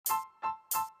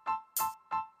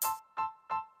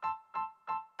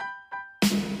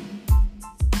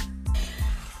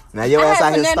Now your ass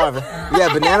out here banana. starving.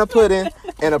 Yeah, banana pudding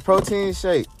and a protein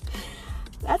shake.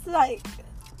 That's like...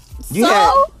 You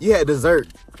had dessert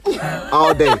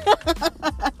all day.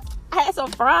 I had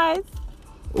some fries.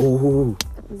 Ooh,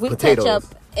 With potatoes. ketchup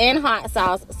and hot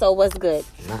sauce. So what's good?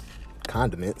 Not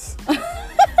condiments.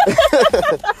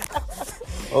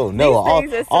 Oh no!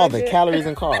 These things are so All the good. calories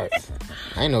and carbs.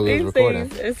 I didn't know we was These recording.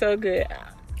 things are so good.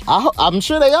 I'm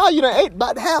sure they are. You done ate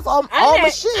about half all the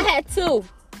shit. I had two.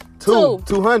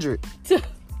 200.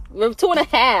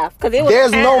 2.5. Because it was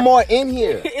There's half. no more in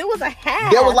here. It was a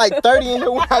half. There was like 30 in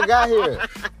here when I got here.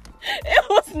 It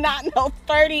was not no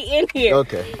 30 in here.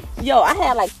 Okay. Yo, I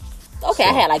had like... Okay,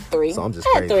 I had like 3. So I'm just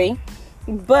I had crazy.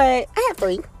 3. But... I had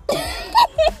 3.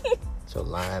 So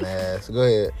lying ass. Go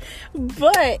ahead.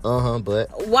 But...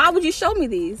 But Why would you show me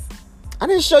these? I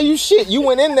didn't show you shit. You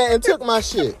went in there and took my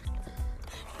shit.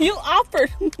 You offered.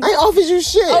 I ain't offered you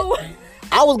shit. Oh,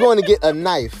 I was going to get a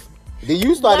knife. Then you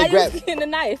why started you grabbing. getting a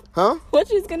knife? Huh? What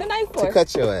you was getting a knife for? To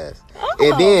cut your ass. Oh.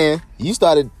 And then you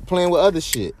started playing with other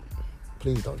shit.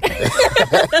 Please don't do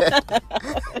that.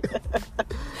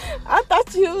 I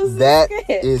thought you was That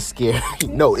scared. is scary.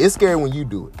 No, it's scary when you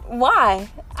do it. Why?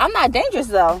 I'm not dangerous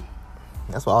though.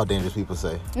 That's what all dangerous people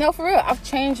say. No, for real. I've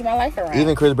changed my life around.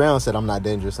 Even Chris Brown said I'm not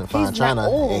dangerous in Fine He's China,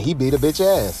 not- ooh. and he beat a bitch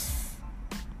ass.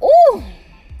 Ooh,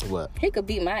 What? he could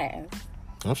beat my ass.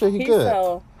 I'm sure he He's could.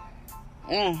 so.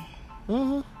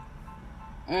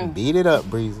 Beat it up,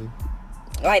 Breezy.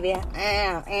 Like that.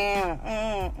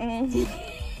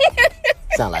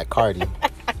 Sound like Cardi. You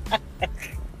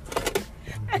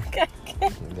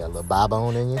got a little bob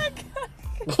on in you.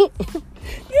 You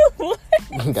what?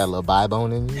 You got a little bob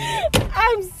on in you.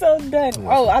 I'm so done.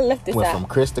 Oh, I left this Went out. from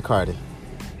Chris to Cardi.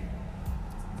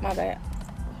 My bad.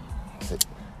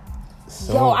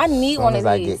 Soon- Yo, I need soon one as of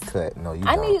I these. get cut. No, you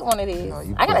I don't. need one of these. No,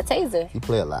 you I got a play- taser. You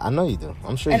play a lot. I know you do.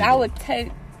 I'm sure And you I do. would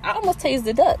I almost tased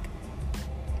the duck.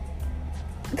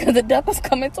 Because the duck was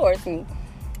coming towards me.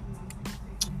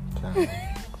 Okay.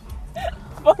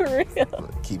 For real.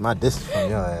 Keep my distance from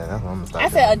your ass. That's what I'm gonna start I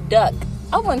said a doing. duck.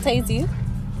 I wouldn't tase you.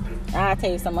 I'll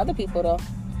tase some other people though.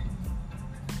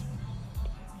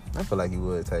 I feel like you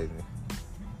would tase me.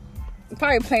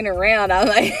 Probably playing around. I'm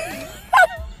like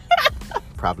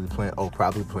Probably playing around.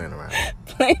 playing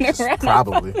around.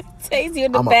 Probably. Tase you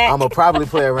in the I'm back. gonna probably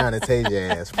play around and tase your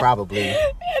ass. Probably.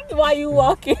 While you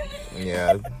walking.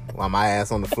 Yeah. While my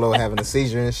ass on the floor having a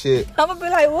seizure and shit. I'm gonna be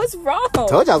like, what's wrong?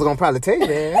 Told you I was gonna probably tase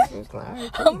your ass. I was like, all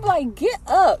right, cool. I'm like, get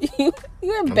up.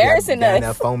 You're I'm embarrassing down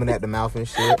there us. foaming at the mouth and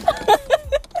shit.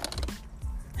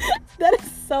 That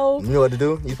is so. You know what to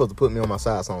do? You're supposed to put me on my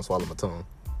side so I don't swallow my tongue.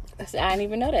 I didn't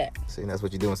even know that. See, that's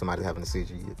what you do when somebody's having a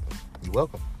seizure. You're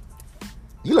welcome.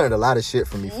 You learned a lot of shit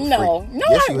from me for free. No,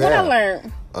 Yes, you what I have.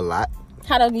 learned? A lot.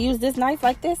 How to use this knife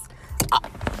like this?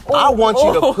 I want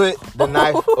you to put the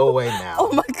knife away now.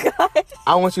 Oh my god!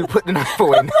 I want you to put the knife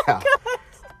away now.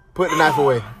 Put the knife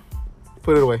away.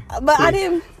 Put it away. But I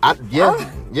Please.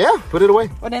 didn't. Yeah, put it away.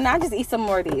 Well, then I'll just eat some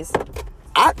more of these.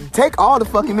 I take all the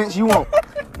fucking mints you want.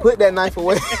 Put that knife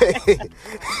away.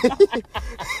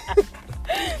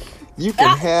 You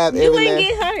can have You every ain't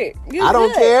last- get hurt. You I don't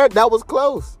good. care. That was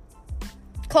close.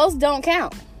 Close don't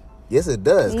count. Yes, it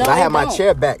does. Because No, I had it my don't.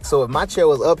 chair back. So if my chair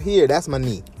was up here, that's my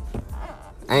knee.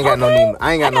 I ain't got no Okay. knee.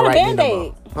 I ain't got I no got a right knee no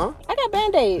Band-Aid. more. Huh? I got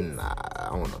Band-Aids. Nah, I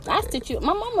don't know. I stitch you.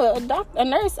 My mama, a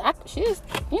nurse. She's,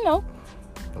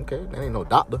 Okay, that ain't no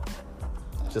doctor.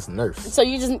 Just a nurse. So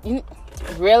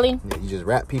really? Yeah, you just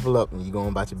wrap people up and you go on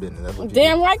about your business. That's what you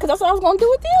Damn do. right, because that's what I was going to do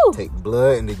with you. Take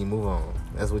blood and then you move on.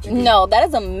 That's what you do. No, that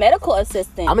is a medical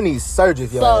assistant. I'm gonna need surgery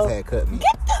if your So- ass had cut me.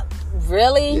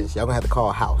 Really? Yes, y'all gonna have to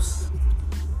call House.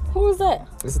 Who is that?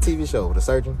 It's a TV show with a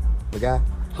surgeon, the guy.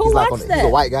 Who he's watched He's a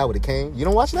that? white guy with a cane. You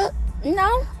don't watch that?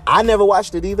 No. I never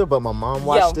watched it either, but my mom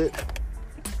watched it.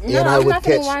 No, And I'm not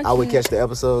gonna watch I would it. catch the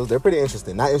episodes. They're pretty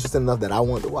interesting. Not interesting enough that I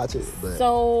wanted to watch it, but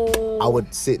So I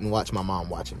would sit and watch my mom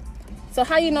watching it. So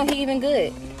how you know he even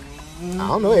good? I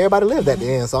don't know. Everybody lived at the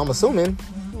end, so I'm assuming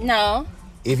No.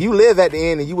 if you live at the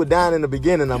end and you were down in the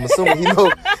beginning, I'm assuming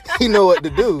he know what to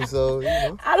do. So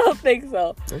I don't think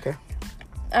so. okay.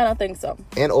 I don't think so.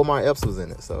 And Omar Epps was in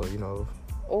it, so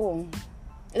Oh.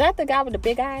 Is that the guy with the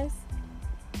big eyes?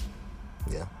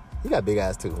 yeah. You got big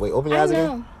eyes too. Wait, open your I eyes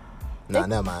again. know. Nah,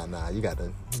 never mind. Nah, you got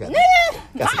some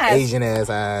Eyes. Asian ass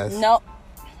eyes. No.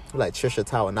 You like Trisha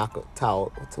Tawanaka.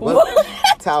 What?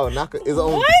 Tawanaka is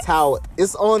on What?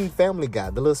 It's on Family Guy,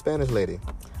 the little Spanish lady.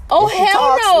 Oh, And she hell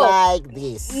talks no. like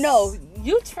this. No,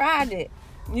 you tried it.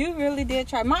 You really did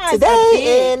try. My eyes are Today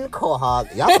big. in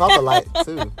Quahog. Y'all talk alike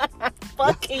too.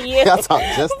 Fuck you. Y'all talk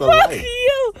just Fuck alike.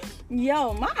 you.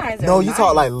 Yo, my eyes are No, you nice.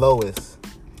 talk like Lois.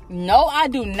 No, I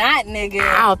do not, nigga.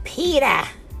 Ow, Peter.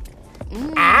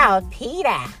 Ow, Peter.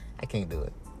 I can't do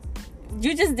it.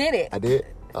 You just did it. I did?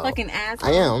 Oh. Fucking asshole.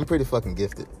 I am. I'm pretty fucking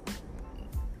gifted.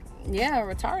 Yeah,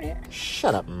 retarded.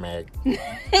 Shut up, Meg.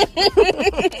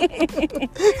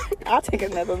 I'll take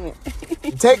another mint.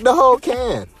 Take the whole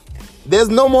can. There's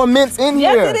no more mints in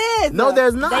Yes, here. it is. No,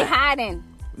 there's not. They hiding.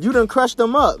 You done crushed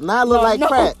them up. Now I look like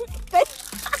crack.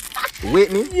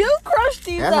 Whitney. You crushed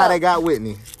these That's up. how they got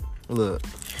Whitney. Look.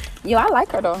 Yo, I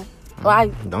like her though.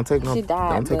 Well, Don't take she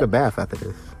died, Don't take but- a bath after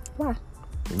this. Why?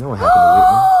 You know what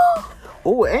happened to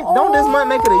Whitney? Oh, don't this month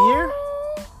make it a year?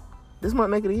 This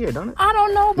month make it a year, don't it? I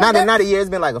don't know. But Not a year. It's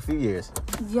been like a few years.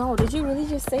 Yo, did you really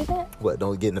just say that? What?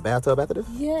 Don't get in the bathtub after this?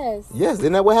 Yes. Yes.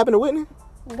 Isn't that what happened to Whitney?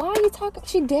 Why are you talking?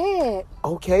 She dead.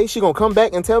 Okay. She gonna come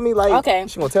back and tell me like. Okay.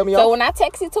 She gonna tell me. So when I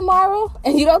text you tomorrow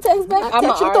and you don't text back, I'm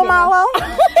text you already tomorrow.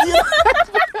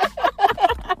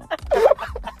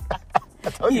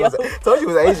 Yo. Told you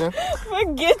was Asian.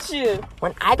 Forget you.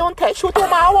 When I don't text you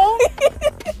tomorrow.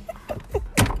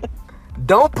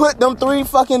 Don't put them 3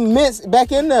 fucking mints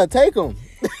back in there. Take them.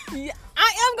 Yeah,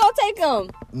 I am gonna take them.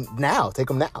 Now. Take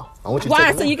them now. I want you to Why? take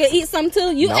them So now. you can eat some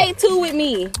too? You No. ate 2 with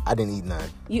me. I didn't eat none.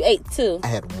 You ate 2 I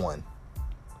had 1.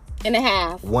 and a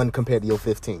half. 1 compared to your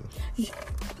 15. 15. Yeah,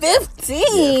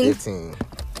 15.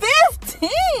 15.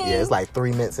 Yeah, it's like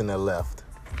 3 minutes in there left.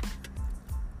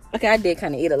 Okay, I did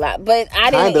kind of eat a lot, but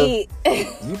I didn't eat.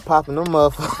 You popping them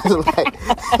motherfuckers like...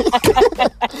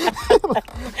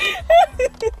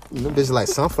 them bitches like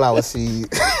sunflower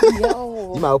seeds.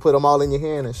 Yo. You might well put them all in your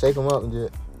hand and shake them up and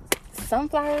just...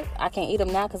 Sunflower, I can't eat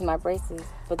them now because my braces.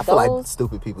 But I feel those, like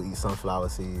stupid people eat sunflower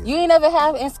seeds. you ain't never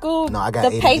have in school No, I got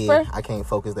the ADD. paper. I can't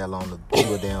focus that long to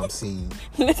do a damn seed.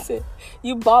 Listen,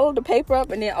 you bottle the paper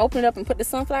up and then open it up and put the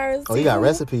sunflowers. Oh, you got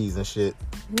recipes and shit.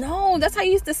 No, that's how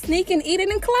you used to sneak and eat it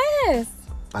in class.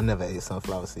 I never ate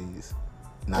sunflower seeds.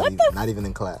 Not What even, the not even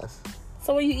in class.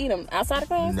 So where you eat them? Outside of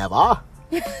class? Never. I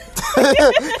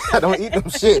don't eat them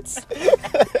shits.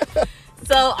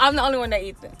 So I'm the only one that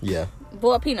eats them. Yeah.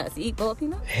 Boiled peanuts. You eat boiled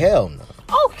peanuts? Hell no.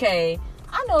 Okay.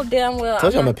 I know damn well.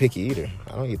 Told you I'm a not- picky eater.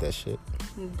 I don't eat that shit.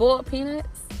 boiled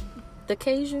peanuts, the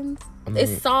Cajuns. I mean,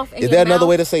 It's soft. Is there another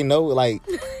way to say no? Like,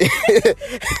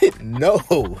 no.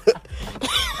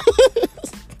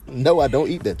 No, I don't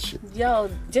eat that shit. Yo,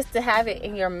 just to have it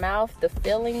in your mouth, the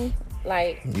feeling,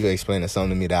 like. You explaining something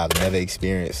to me that I've never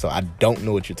experienced, so I don't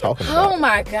know what you're talking about. Oh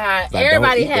my God! don't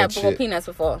Everybody eat had that boiled shit. peanuts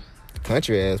before.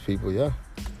 Country ass people, yeah.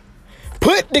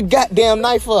 Put the goddamn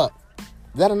knife up. Is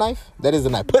that a knife? That is a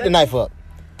knife. Put the knife up.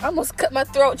 I almost cut my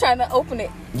throat trying to open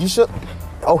it. You should.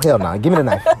 Oh hell nah. Give me the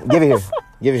knife. Give it here.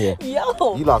 Give it here.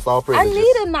 Yo, You lost all I privileges.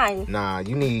 need a knife. Nah,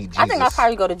 you need Jesus. I think I'd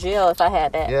probably go to jail if I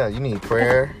had that. Yeah, you need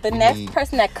prayer. The You next need-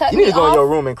 person that cut You me need to go in off. your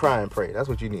room and cry and pray. That's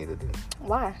what you need to do.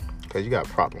 Why? Because you got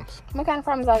problems. What kind of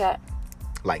problems I got?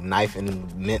 Like knife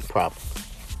and mint problems.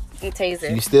 And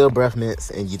taser. You steal breath mints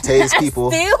and you tase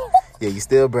people. Still? Yeah, you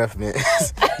steal breath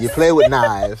mints. You play with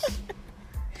knives.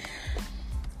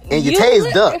 And you You tase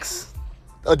li- ducks.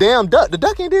 A damn duck. The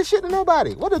duck ain't did shit to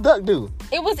nobody. What did duck do?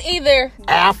 It was either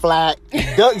Aflac.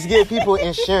 Ducks give people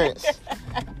insurance.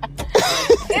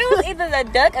 the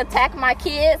duck attacked my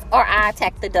kids or I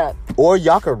attacked the duck. Or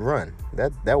y'all could run.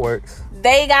 That works.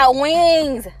 They got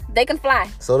wings. They can fly.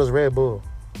 So does Red Bull.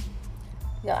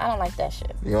 Yo, I don't like that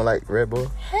shit. You don't like Red Bull?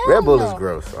 Hell Red Bull no. is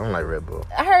gross. I don't like Red Bull.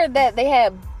 I heard that they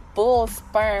had bull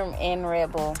sperm in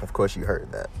Red Bull. Of course you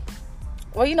heard that.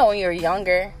 Well, you know when you're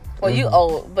younger. Well, you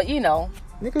old, but you know.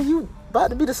 Nigga, you about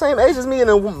to be the same age as me in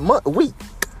a week.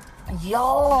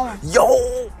 Yo,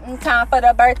 Yo! time for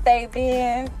the birthday,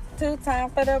 Ben. 2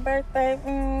 times for the birthday.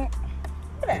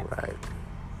 Right.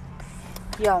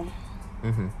 Yo,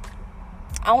 Mm-hmm.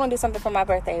 I want to do something for my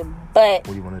birthday, but What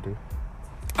do you want to do?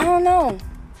 I don't know.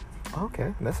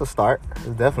 Okay, that's a start. It's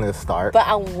definitely a start. But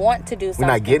I want to do something.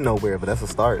 We're not getting nowhere, but that's a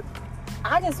start.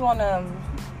 I just want to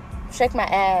shake my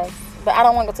ass, but I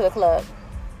don't want to go to the club.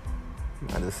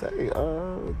 I just say,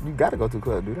 you gotta go to the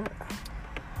club, do that.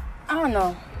 I don't know.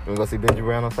 You wanna go see Benji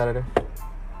Brown on Saturday?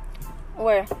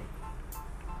 Where?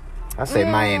 I say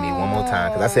Miami one more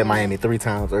time, because I said Miami 3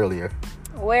 times earlier.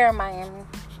 Where in Miami?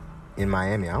 In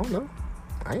Miami, I don't know.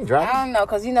 I ain't I driving. don't know,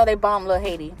 because you know they bombed Little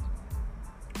Haiti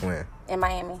When? in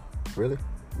Miami. Really?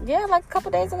 Yeah, like a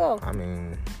couple days ago. I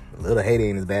mean, Little Haiti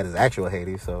ain't as bad as actual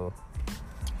Haiti, so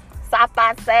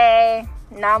Sapase,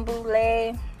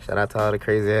 Nambule. shout out to all the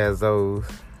crazy ass Zoes.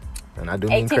 And I do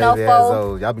mean crazy 1804. ass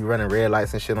Zoes. Y'all be running red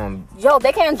lights and shit on Yo,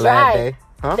 they can't Flag drive. Day.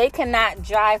 Huh? They cannot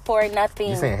drive for nothing.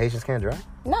 You saying Haitians can't drive?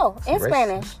 No, in Racist-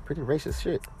 Spanish. Pretty racist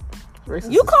shit.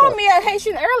 Racist You as called fuck. me a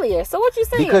Haitian earlier. So what you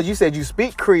saying? Because you said you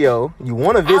speak Creole, you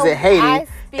want to visit I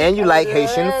Haiti, speak and you a like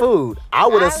Haitian little- food. I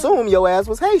would I- assume your ass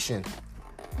was Haitian.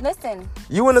 Listen,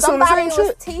 You wouldn't assume the somebody same was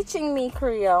shit. teaching me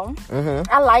Creole.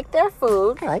 Mm-hmm. I like their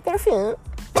food. I like that food.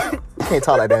 You can't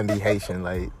talk like that and be Haitian.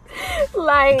 Like,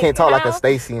 Like you can't talk like a how-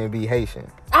 Stacy and be Haitian.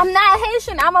 I'm not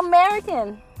Haitian. I'm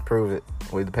American. Prove it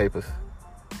with the papers.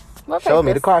 What Show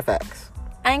me the papers? Carfax.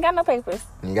 I ain't got no papers.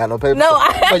 You got no papers? No,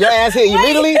 I- So your ass here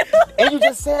illegally, and you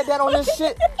just said that on this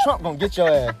shit? Trump gonna get your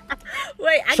ass.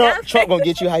 Wait, I Trump got gonna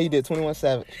get you how he did 21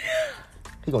 Savage.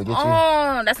 He gonna get you.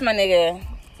 Oh, that's my nigga.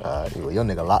 Your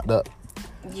nigga locked up.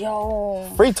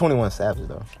 Yo, Free 21 Savage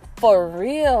though. for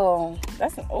real.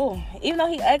 That's even though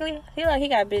he ugly, he like he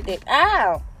got a big dick.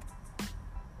 Ow.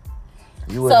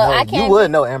 You would So know. I can't- You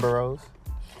would know Amber Rose.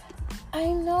 I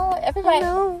know everybody.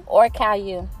 Or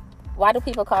Caillou. Why do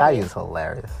people call Kayu's you?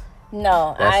 hilarious.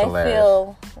 No, That's I hilarious.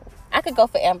 feel I could go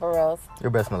for Amber Rose. Your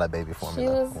breath smell like baby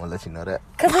formula. was- I want to let you know that.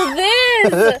 Cause of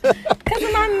this. Cause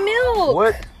of my milk.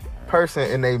 What person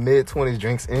in their mid-20s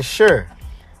drinks Ensure?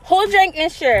 Who drink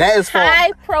Ensure? That is for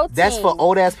high protein. That's for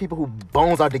old ass people who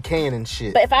bones are decaying and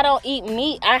shit. But if I don't eat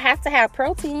meat, I have to have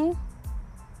protein.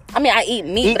 I mean, I eat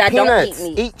meat, Eat but I peanuts. don't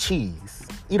eat meat. Eat cheese.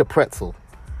 Eat a pretzel.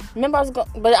 Remember,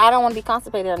 but I don't want to be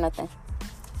constipated or nothing.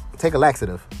 Take a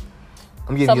laxative.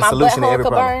 I'm giving So you a my solution to butthole every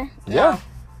could problem. burn? Yeah.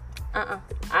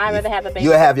 I'd rather have a baby.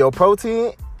 You'll have your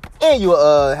protein and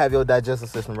you'll have your digestive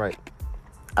system right.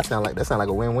 That sound like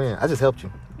a win-win. I just helped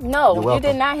you. No, You're you welcome.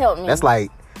 did not help me. That's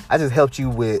like I just helped you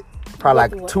with probably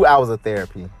like What? 2 hours of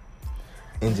therapy.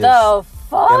 In just the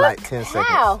fuck? in like 10 seconds.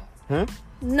 How? Hmm?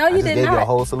 No, I you just did gave you a not.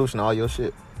 whole solution to all your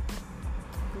shit.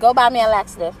 Go buy me a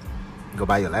laxative Go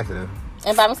buy your laxative.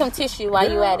 and buy me some tissue while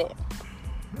you at it.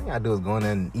 All you gotta do is go in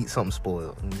there and eat something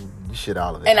spoiled. And you shit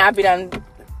all of it. And I'll be done.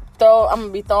 I'm gonna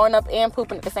be throwing up and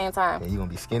pooping at the same time. And you gonna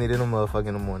be skinny than a motherfucker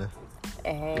in the morning.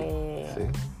 Hey.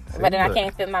 See? But then I Look.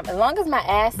 can't fit as long as my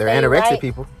ass They're stay anorexic right,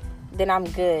 people. then I'm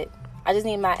good. I just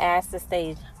need my ass to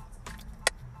stay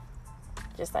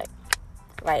just like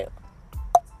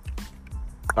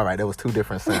All right, that was 2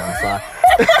 different sounds. So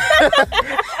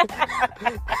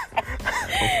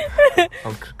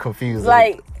I'm confused.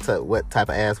 Like- to what type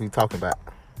of ass we talking about?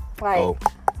 Oh,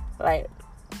 like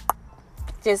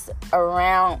just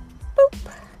around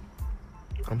boop.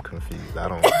 I'm confused. I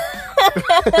don't.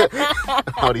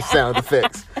 All these sound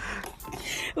effects.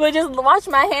 But just watch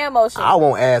my hand motion. I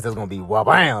want ass that's gonna be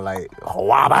wabam, like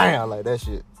wabam, like that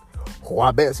shit.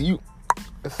 Wabam. So you.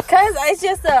 Cause it's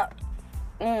just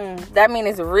that mean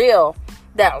it's real.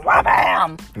 That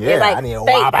wabam. Yeah, It's like I need a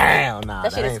fake. wabam. Nah,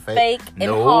 That shit ain't is fake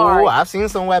and no, hard. I've seen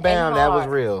some wabam And that was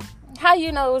hard. real. How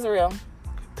you know it was real?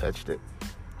 Touched it.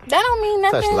 That don't mean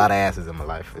nothing. Touched a lot of asses in my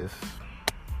life. It's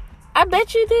I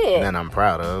bet you did. nothing I'm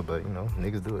proud of, but you know,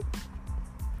 niggas do it.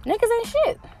 Niggas ain't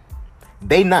shit.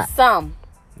 They not. Some.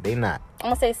 They not. I'm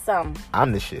gonna say some.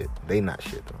 I'm the shit. They not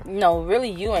shit though. No, really,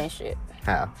 you ain't shit.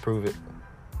 How? Prove it.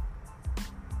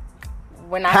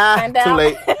 When I Ha! find out. Too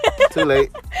late. Too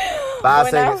late. 5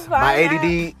 When I seconds. My find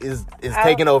ADD is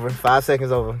taking over. 5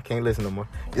 seconds over. Can't listen no more.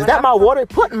 Is When that I my find- water?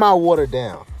 Put my water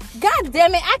down. God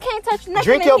damn it! I can't touch nothing.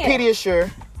 Drink in your here.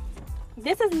 Pediasure.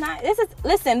 This is not. This is.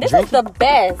 Listen. This Drink- is the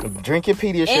best. Drink your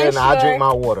Pediasure and I'll Ensure. drink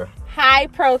my water. High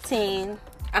protein.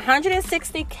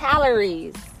 160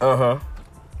 calories.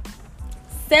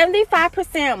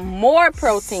 75% more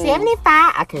protein.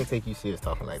 75. I can't take you serious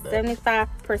talking like that.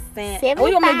 75%. What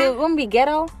you want me to do? Want me to be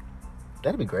ghetto?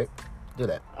 That'd be great. Do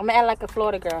that. I'm gonna act like a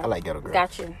Florida girl. I like ghetto girl.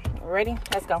 Got you. Ready?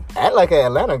 Let's go. Act like an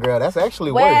Atlanta girl. That's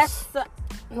actually worse.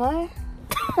 What?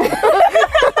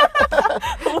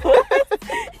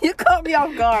 You caught me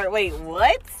off guard. Wait,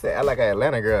 what? Say act like an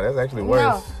Atlanta girl. That's actually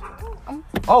worse. No.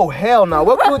 Oh hell no!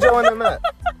 What Cujo in them at?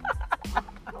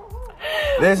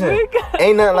 Listen,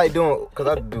 ain't nothing like doing, cause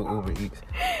I do Uber Eats.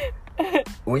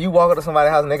 When you walk up to somebody's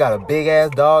house and they got a big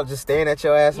ass dog just staring at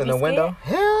your ass in be the window,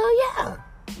 hell yeah.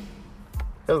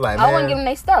 It was like, I man, wouldn't give them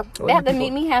their stuff. What They have to do meet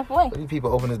people- me halfway. what do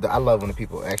people open this door? I love when the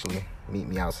people actually meet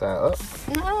me outside. Oh,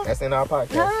 No, that's in our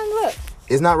podcast. look.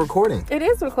 It's not recording. It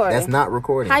is recording. That's not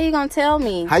recording. How you gonna tell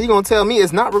me? How you gonna tell me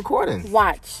it's not recording?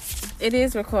 Watch. It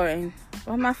is recording.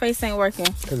 Well, my face ain't working.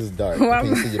 Cause it's dark. Well,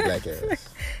 You can't see your black ass.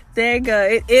 There you go.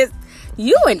 It is.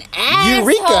 You an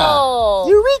asshole.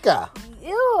 Eureka!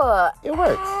 You a It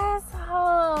works.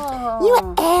 asshole. You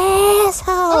an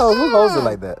asshole. Who holds it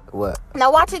like that? What?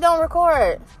 Now watch it. Don't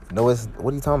record. No, it's.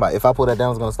 What are you talking about? If I pull that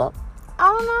down, it's gonna stop. I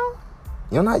don't know.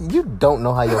 You're not. You don't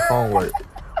know how your phone works.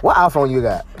 What iPhone you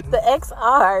got? The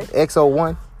XR.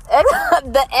 XO1.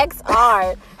 The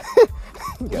XR.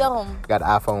 Yo. Got the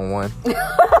iPhone 1.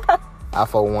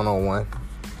 iPhone 101.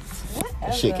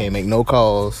 That shit can't make no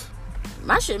calls.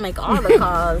 My shit make all the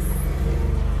calls.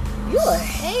 You a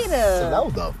hater. Slow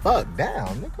the fuck down,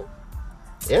 nigga.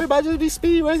 Everybody just be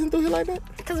speed racing through here like that?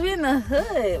 Cause we in the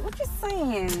hood. What you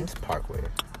saying? It's Parkway.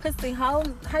 Pussy hoe.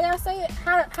 How y'all say it?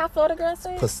 How Florida girls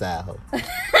say it? Pussy hoe.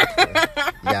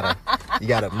 You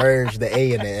gotta merge the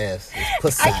A and the S. It's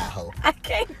pussy hoe. I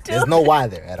can't do There's it. no Y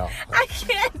there at all. I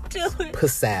can't do it.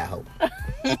 Pussy hoe.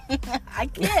 I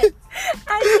can't.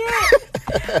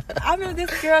 I I remember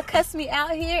this girl cussed me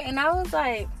out here, and I was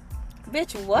like,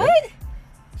 "Bitch, what?"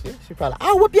 She probably,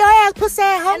 I'll whoop your ass, pussy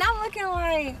hoe. And I'm looking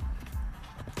like,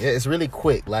 yeah, it's really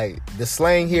quick. Like the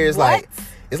slang here is What?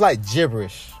 it's like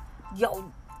gibberish.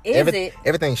 "Yo, is it?"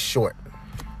 Everything's short.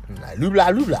 Like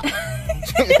lubla lubla.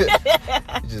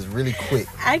 Just really quick.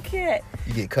 I can't.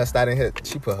 You get cussed out in here.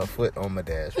 She put her foot on my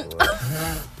dashboard.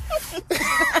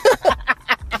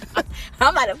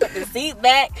 I'm about to put the seat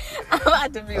back. I'm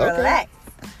about to be relaxed.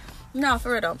 No,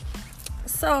 for real though.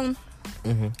 So,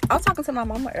 I was talking to my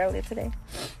mama earlier today.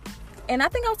 And I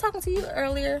think I was talking to you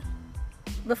earlier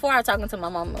before I was talking to my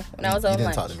mama when I was on You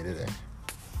didn't lunch. talk to me today.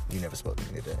 You never spoke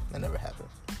to me today. That never happened.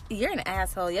 You're an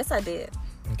asshole. Yes, I did.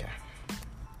 Okay.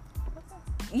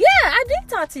 Yeah, I did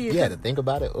talk to you. You had to think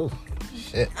about it. Oh,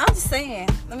 shit. I'm just saying.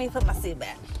 Let me put my seat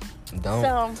back.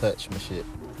 Don't touch my shit.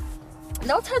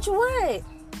 Don't touch what?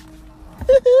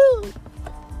 You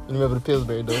remember the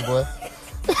Pillsbury though, boy?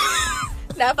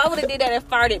 Now, if I would have did that and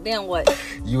farted, then what?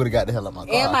 You would have got the hell out of my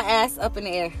car. And my ass up in the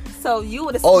air. So you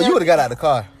would have. Oh, you would have got out of the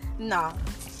car. Nah.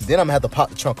 Then I'm gonna have to pop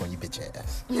the trunk on you, bitch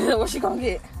ass. What you gonna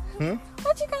get?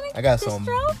 What you gonna get? I got some.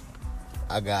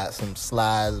 I got some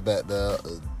slides back there,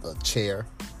 a chair.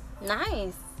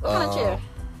 Nice. What kind of chair?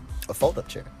 A fold-up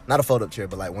chair. Not a fold-up chair,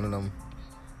 but like one of them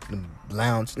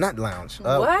lounge. Not lounge.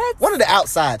 What? One of the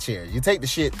outside chairs. You take the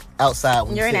shit outside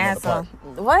when You're you're an sitting on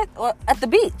asshole. What? At the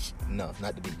beach? No,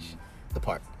 not the beach. The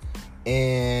park.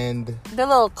 And The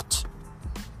little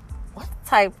what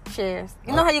type chairs?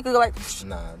 You know how you could go like?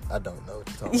 nah, I don't know what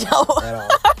you're talking Yo. about at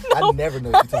all. I never know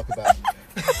what you're talking about.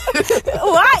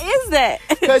 Why is that?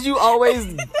 Because you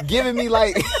always giving me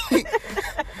like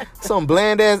some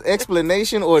bland ass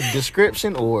explanation or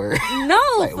description or No.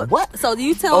 like what? So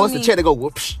you tell Oh, me? it's the chair that go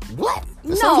whoosh. What? It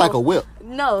No. sounds like a whip.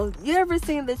 No. You ever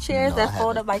seen the chairs No, that I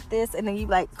fold haven't. up like this and then you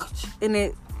like and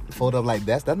it? Fold up like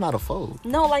that's not a fold.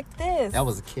 No, like this. That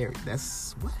was a carry.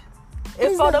 That's what?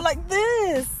 It fold up like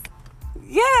this.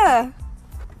 Yeah.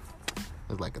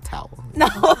 It's like a towel. No.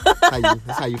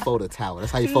 That's how you fold a towel.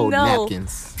 That's how you fold No.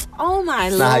 napkins. Oh my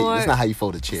It's lord. not how you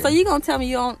fold a chair. So you gonna tell me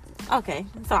you don't? Okay.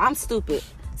 So I'm stupid.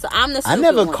 So I'm the I stupid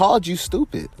never one. called you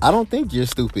stupid. I don't think you're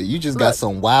stupid. You just got Look.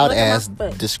 some wild Look at my ass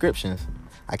foot. descriptions.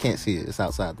 I can't see it. It's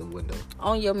outside the window.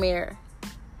 on your mirror.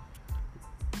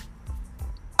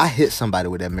 I hit somebody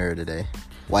with that mirror today.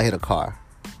 Well, I hit a car.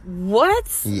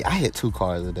 What? Yeah, I hit 2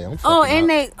 cars today. I'm Oh, fucking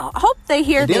and up. they hope they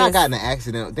hear And this. then I got in an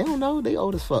accident. They don't know. They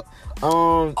old as fuck.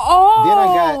 Oh.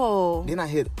 Then I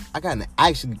got in an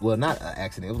accident. Well, not an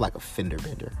accident. It was like a fender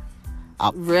bender.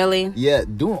 Really? Yeah,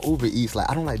 doing Uber Eats. Like,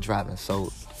 I don't like driving.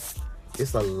 So,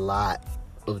 it's a lot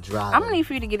of driving. I'm gonna need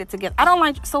for you to get it together. I don't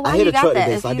like. So why I hit you a got truck that?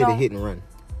 today, if so I you did a don't- hit and run.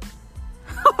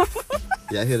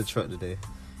 Yeah, I hit a truck today.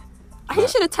 He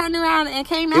should have turned around and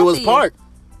came It after was you. parked.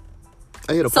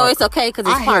 I hit a So park. it's okay because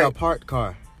it's I hit a parked. parked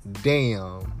car.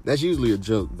 Damn. That's usually a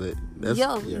joke, but that's...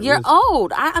 Yo, yeah, you're real-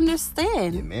 old. I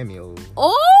understand. Yeah, mammy old.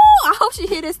 Oh, I hope she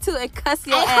hear this too and cuss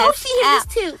your ass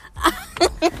out.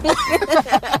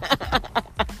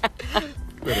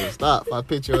 Better stop if I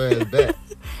pitch your ass back.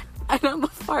 And I'm a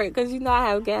fart because you know I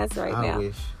have gas right I now.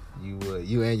 wish you would.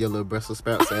 You and your little Brussels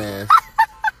sprouts ass.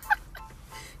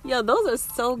 Yo, those are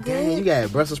so Dang, you good.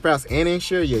 got Brussels sprouts and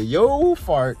Ensure. Yo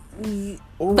fart. Ooh.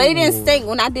 But it didn't stink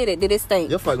when I did it. Did it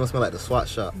stink? Your fart gonna smell like the swap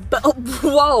shop. But,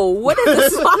 whoa, what does the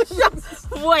swap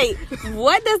shop? Wait,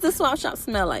 what does the swap shop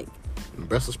smell like?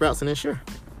 Brussels sprouts and Ensure.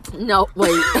 No,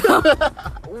 wait.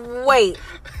 Wait.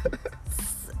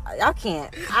 I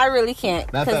can't. I really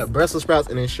can't. Matter of 'Cause- fact, Brussels sprouts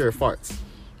and Ensure farts.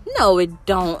 No, it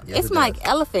don't. Yes, It it smells like does.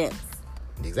 elephants.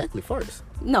 Exactly, farts.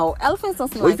 No, elephants don't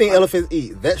smell What do you like think farts. elephants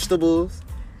eat? Vegetables.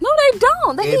 No, they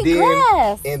don't. They eat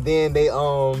grass. And then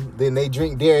they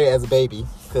drink dairy as a baby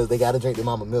because they gotta drink their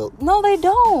mama milk. No, they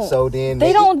don't. So then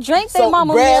They don't drink their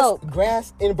mama milk.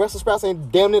 Grass and Brussels sprouts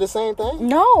ain't damn near the same thing.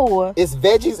 No. It's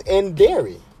veggies and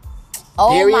dairy.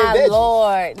 Oh Dairy and my veggies.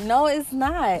 lord. No, it's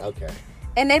not. Okay.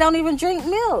 And they don't even drink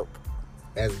milk.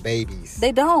 As babies.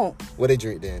 They don't. What they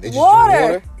drink then? They just Water.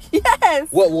 drink water? Yes.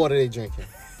 What water they drinking?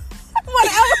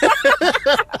 Whatever.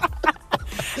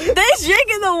 They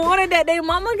drinking the water that they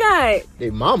mama got. They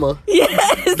mama?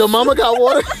 Yes. The mama got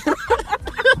water?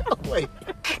 Wait.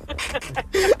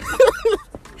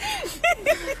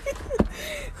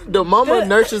 The mama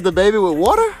nurtures the baby with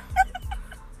water?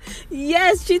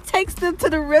 Yes, she takes them to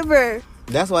the river.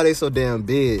 That's why they so damn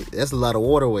big. That's a lot of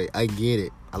water weight. I get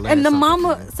it. And the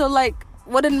mama, so like,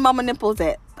 what are the mama nipples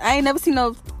at? I ain't never seen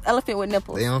no elephant with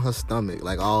nipples. They on her stomach,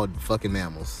 like all fucking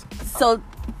mammals. So,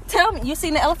 tell me, you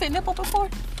seen the elephant nipple before?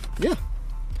 Yeah.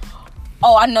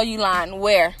 Oh, I know you lying.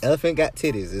 Where? Elephant got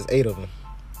titties. There's 8 of them.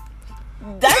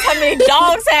 That's how many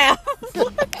dogs have.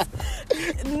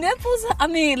 Nipples, I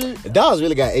mean... The dogs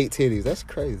really got 8 titties. That's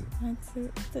crazy.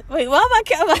 Wait, why am I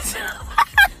counting myself?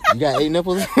 You got 8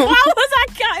 nipples? Why was I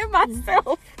counting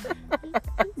myself?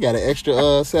 You got an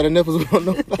extra set of nipples on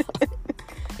the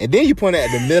and then you point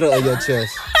at the middle of your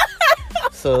chest.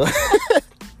 So,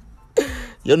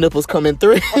 your nipples come in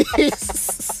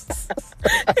 3s.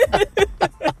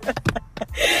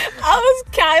 I was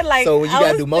counting like... So when you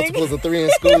gotta do multiples of 3 in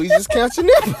school, you just count your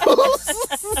nipples.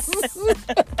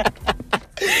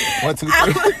 1, 2,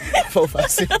 3, 4,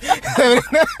 5, 6, 7, 8,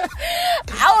 9.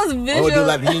 I was visual. Or do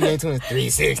like the Yin Twins. 3,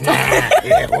 6, 9.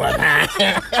 8, 4, 9.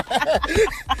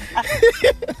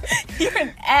 You're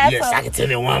an asshole. Yes, I can tell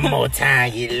me one more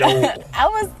time, you low. I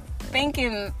was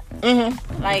thinking,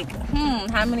 like,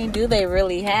 how many do they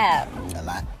really have? A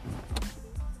lot.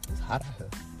 It's hot out here.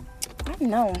 I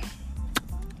know.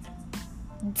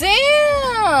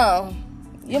 Damn.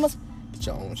 You must... Get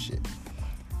your own shit.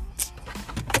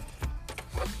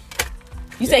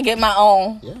 You said get my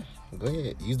own. Yeah, go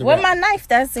ahead. Use the Where wrap. my knife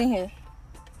that's in here?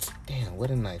 Damn, where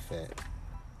the knife at?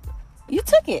 You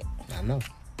took it. I know.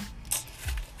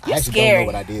 You I actually scary.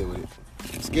 don't know what I did with it.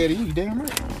 I'm scared of you, damn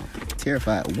right.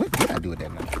 Terrified. What did I do with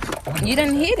that knife? You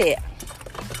didn't hit it.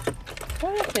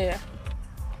 What is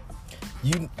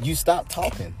it? You stopped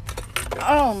talking.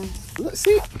 Look,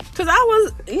 see, Cause I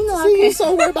was, you know, see, I you can't.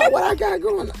 so worried about what I got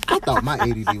going. I thought my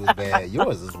ADD was bad.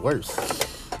 Yours is worse.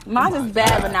 Mine is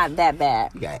bad, but not that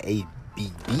bad. You got ABB.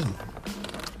 You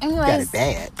Anyways, got it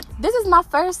bad. this is my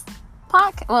first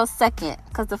podcast. Well, second,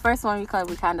 because the first one we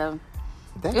kind of.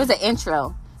 It was an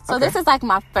intro. So Okay. this is like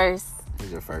my first This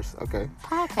is your first. Okay.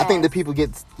 podcast. I think the people get,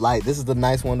 like, this is the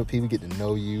nice one. The people get to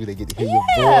know you. They get to hear your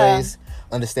Yeah. voice,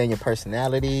 understand your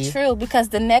personality. True, because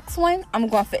the next one I'm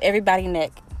going for everybody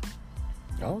neck.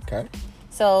 Okay.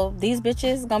 So these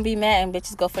bitches gonna be mad, and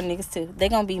bitches go for niggas too. They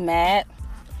gonna be mad.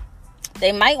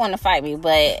 They might want to fight me,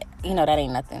 but you know that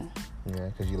ain't nothing. Yeah,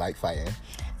 because you like fighting.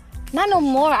 Not no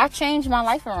more. I changed my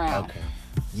life around. Okay.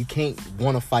 You can't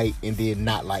want to fight and then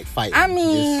not like fighting. I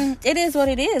mean, it is what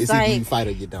it is. It's either you Like, fight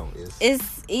or you don't.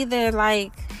 it's either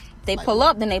like they Like pull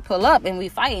what? up, then they pull up, and we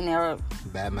fighting. Or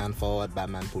Bad man forward, bad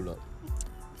man pull up.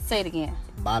 say it again.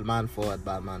 Bad man forward,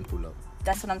 bad man pull up.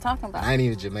 That's what I'm talking about. I ain't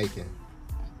even Jamaican.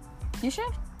 You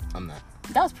sure? I'm not.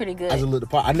 That was pretty good. I just look the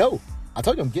part. I know. I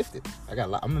told you I'm gifted. I got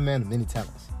a lot. I'm a man of many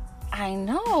talents. I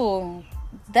know.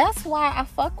 That's why I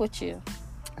fuck with you.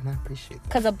 And I appreciate that.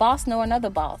 Cause a boss know another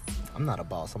boss. I'm not a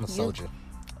boss. I'm a soldier.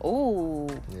 Ooh.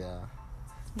 Yeah.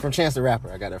 From Chance the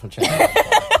Rapper. I got that from Chance the Rapper.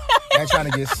 I ain't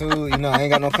trying to get sued. You know, I ain't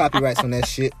got no copyrights on that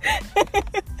shit.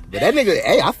 But that nigga,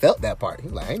 hey, I felt that part. He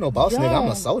was like, ain't no boss nigga. I'm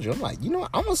a soldier. I'm like, you know,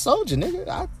 I'm a soldier,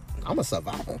 nigga. I'm a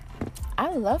survivor.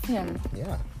 I love him.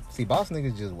 Yeah. See, boss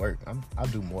niggas just work. I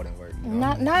do more than work. You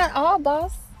know? Not all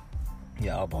boss.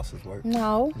 Yeah, all bosses work.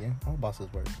 No. Yeah, all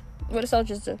bosses work. What do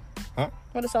soldiers do? Huh?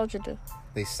 What do soldiers do?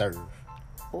 They serve.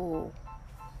 Ooh.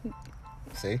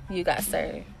 See? You got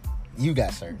served. You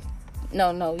got served.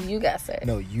 No, you got served.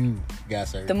 No, you got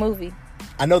served. The movie.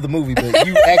 I know the movie, but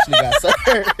you actually got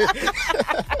served.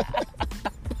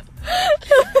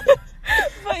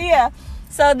 But yeah.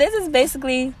 So this is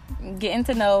basically getting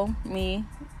to know me.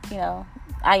 You know,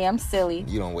 I am silly.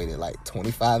 You don't waited like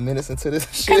 25 minutes into this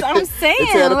shit. I'm saying, to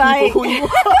tell the like... people who you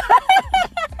are.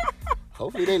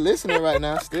 Hopefully they listening right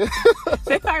now still.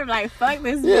 They're probably like, fuck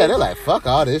this Yeah, bitch. they're like, fuck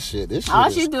all this shit. This shit All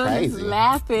is she doing crazy. is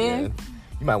laughing. Yeah.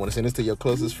 You might want to send this to your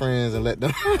closest friends and let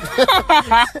them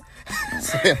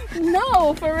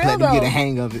No, for real let them though. get a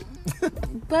hang of it.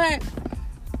 But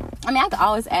I mean, I could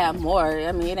always add more.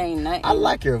 I mean, it ain't nothing. I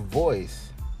like your voice.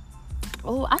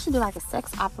 Oh, I should do like a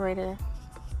sex operator.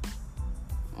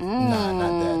 Nah,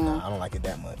 not that. Nah, I don't like it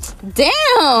that much.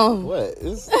 Damn. What?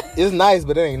 It's nice,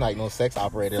 but it ain't like no sex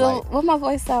operator. So Like what my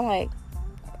voice sound like?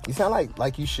 you sound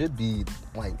like you should be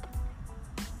like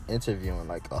interviewing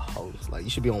like a host. Like you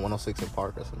should be on 106 in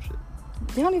Park or some shit.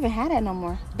 They don't even have that no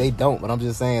more. They don't, but I'm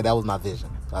just saying that was my vision.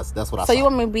 That's what I. So saw. you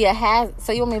want me to be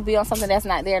So you want me to be on something that's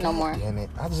not there no more? Damn it!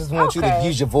 I just want you to Okay.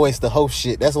 use your voice to host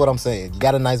shit. That's what I'm saying. You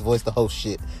got a nice voice to host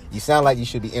shit. You sound like you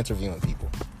should be interviewing people.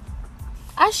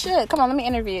 I should. Come on, let me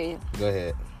interview you. Go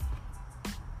ahead.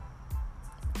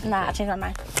 Nah, I changed my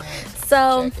mind.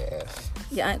 So Jackass.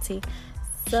 your auntie.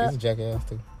 What's up? She's a jackass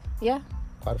too. Yeah.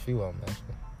 Quite a few of them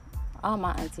actually. All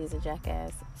my aunties are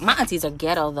jackass. My aunties are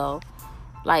ghetto though.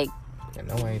 Like, I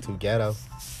know I ain't too ghetto.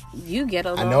 you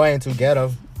ghetto though. I know I ain't too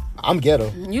ghetto. I'm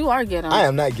ghetto. You are ghetto. I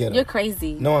am not ghetto. You're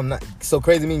crazy. No, I'm not. So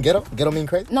crazy mean ghetto? Ghetto mean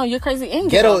crazy? No, you're crazy and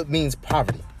Ghetto ghetto. means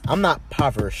poverty. I'm not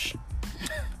impoverished.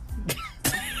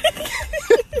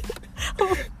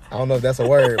 I don't know if that's a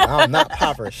word, but I'm not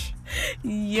impoverished.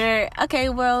 You're okay.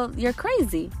 Well, you're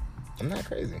crazy. I'm not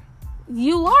crazy.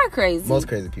 You are crazy. Most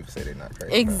crazy people say they're not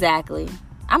crazy. Exactly.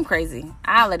 I'm crazy.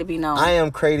 I'll let it be known. I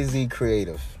am crazy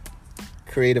creative.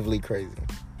 Creatively crazy.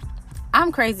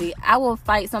 I'm crazy. I will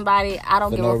fight somebody. I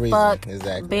don't For give no a reason. fuck.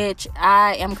 Exactly. Bitch,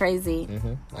 I am crazy.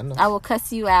 I know. I will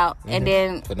cuss you out. And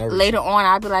then For no reason. later on,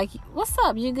 I'll be like, what's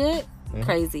up? You good?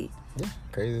 Crazy. Yeah,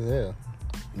 crazy as hell.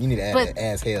 You need to add But- that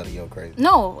ass hell to your crazy.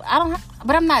 No, I don't.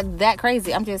 But I'm not that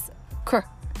crazy. I'm just,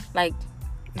 like,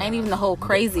 ain't even the whole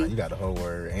crazy. You got the whole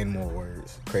word and more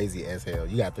words. Crazy as hell.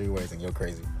 You got 3 words and you're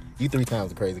crazy. You 3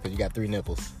 times crazy because you got 3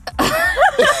 nipples.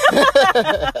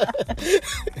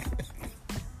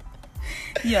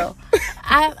 Yo,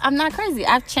 I'm not crazy.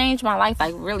 I've changed my life,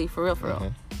 like, really, for real, for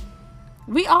real.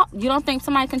 We all. You don't think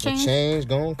somebody can change? Change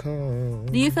gonna come.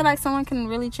 Do you feel like someone can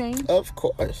really change? Of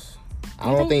course. I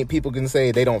You don't think? think people can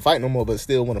say they don't fight no more, but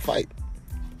still want to fight.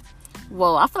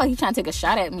 Whoa, I feel like you're trying to take a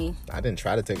shot at me. I didn't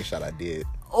try to take a shot. I did.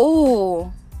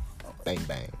 Oh, Bang,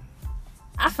 bang.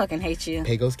 I fucking hate you.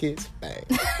 Pagos kids? Bang.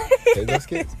 Pagos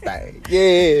kids? Bang.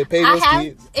 Yeah, Pagos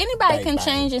kids. Anybody Bang, can bang.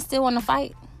 change and still want to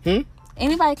fight.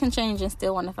 Anybody can change and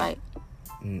still want to fight.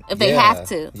 If they Yeah, have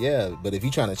to. Yeah, but if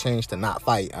you're trying to change to not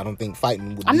fight, I don't think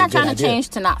fighting would I'm be not a good trying to idea. change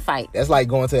to not fight. That's like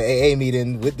going to an AA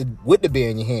meeting with the beer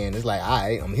in your hand. It's like, all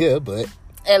right, I'm here, but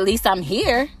At least I'm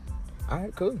here. all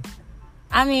right, cool.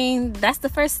 I mean, that's the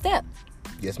first step.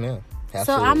 Yes, ma'am. So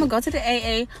Absolutely. I'm going to go to the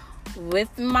AA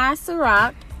with my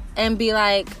Ciroc and be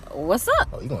like, what's up?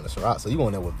 Oh, you going to Ciroc, so you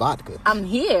going there with vodka. I'm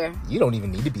here. You don't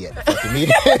even need to be at the fucking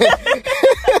meeting.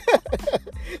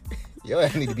 Your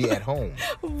ass need to be at home.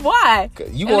 Why?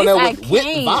 You At going there least with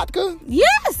I can't. vodka?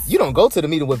 Yes. You don't go to the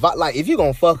meeting with vodka. Like, if you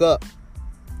going to fuck up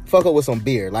with some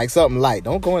beer, like something light.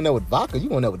 Don't go in there with vodka. You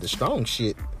going there with the strong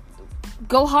shit.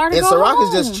 Go hard or And go Ciroc home.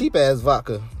 is just cheap ass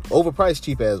vodka. Overpriced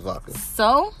cheap ass vodka.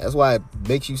 So? That's why it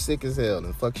makes you sick as hell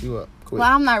and fucks you up quick.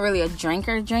 Well, I'm not really a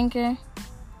drinker.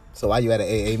 So why you at an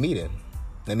AA meeting?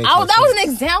 That makes Oh, no that was sense.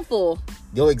 an example.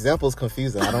 Your example's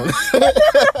confusing. I don't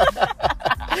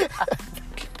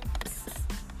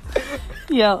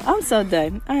Yo, I'm so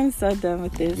done. I'm so done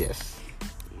with this. Yes.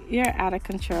 You're out of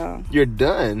control. You're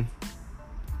done.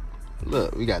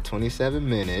 Look, we got 27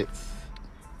 minutes.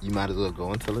 You might as well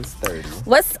go until it's 30.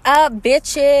 What's up,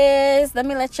 bitches? Let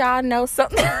me let y'all know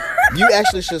something. You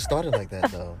actually should start it like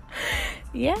that, though.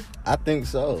 Yeah. I think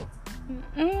so.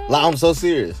 Like, I'm so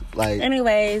serious. Like,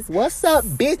 Anyways, what's up,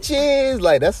 bitches?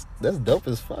 Like, that's dope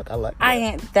as fuck. I like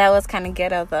that. that was kind of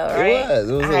ghetto though, right? It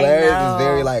was I hilarious. It was know.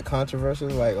 very, like, controversial.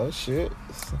 Like, oh, shit.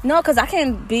 No, because I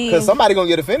can be. Because somebody gonna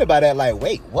get offended by that. Like,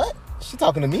 wait, what? She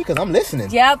talking to me because I'm listening.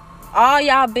 Yep. All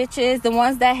y'all bitches, the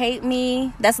ones that hate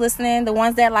me, that's listening. The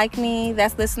ones that like me,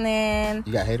 that's listening.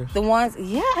 You got haters? The ones,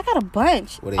 yeah, I got a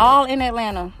bunch. Where they All in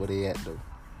Atlanta. Where they at, though?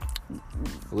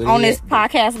 On this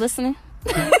podcast listening.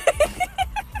 I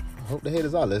hope the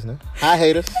haters are listening. Hi,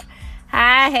 haters.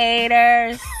 Hi,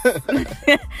 haters.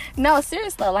 No,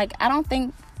 seriously, like, I don't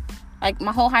think, like,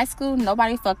 my whole high school,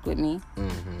 nobody fucked with me.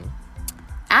 Mm-hmm.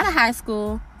 Out of high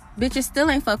school, bitches still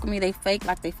ain't fuck with me. They fake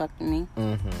like they fucked with me.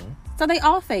 Mm-hmm. So they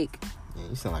all fake. Yeah,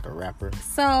 you sound like a rapper.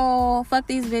 So, fuck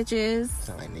these bitches. You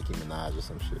sound like Nicki Minaj or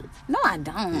some shit. No, I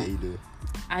don't. Yeah, you do.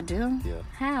 I do? Yeah.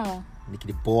 How? Nicki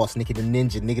the boss, Nicki the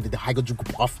ninja, Nicki the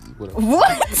Haigojuku Buffy. Whatever.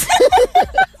 What?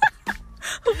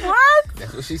 What?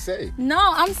 That's what she say. No,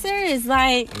 I'm serious.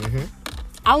 Like,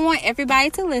 I want everybody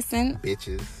to listen.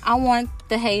 Bitches. I want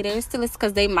the haters to listen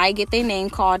because they might get their name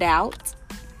called out.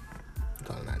 You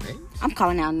calling out names? I'm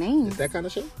calling out names. It's that kind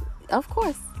of shit? Of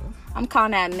course. I'm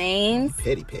calling out names,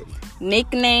 Petty.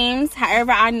 nicknames.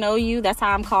 However I know you, that's how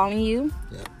I'm calling you.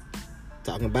 Yep.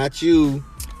 Talking about you.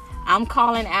 I'm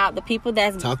calling out the people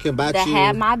that you.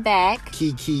 have my back.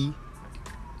 Kiki.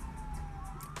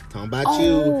 Talking about Oh,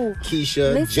 you.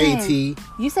 Keisha. listen. JT.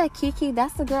 You said Kiki.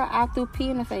 That's the girl I threw pee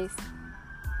in the face.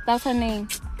 That's her name.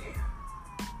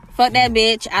 Fuck that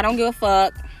bitch. I don't give a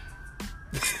fuck.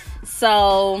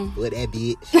 So, Fuck that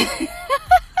bitch.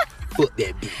 Fuck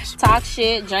that bitch. talk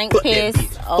shit, drink Fuck piss. that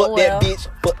bitch. Oh Fuck well. that bitch.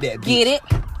 Fuck that bitch. Get it.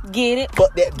 Get it.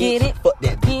 Fuck that bitch. Get it. Fuck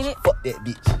that bitch. Get it. Fuck that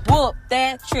bitch. Whoop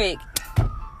that trick.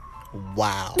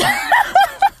 Wow.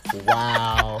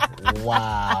 Wow.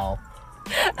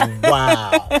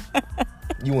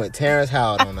 You went Terrence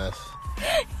Howard on us.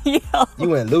 Yo. You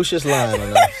went Lucius Lyon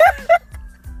on us.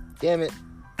 Damn it.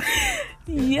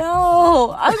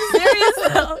 Yo, I'm serious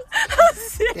though. I'm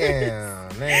serious.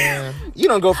 Damn, man. You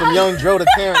don't go from Young Dro to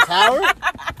Terrence Howard.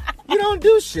 You don't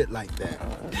do shit like that.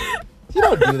 You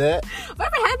don't do that.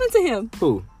 Whatever happened to him?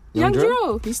 Who? Young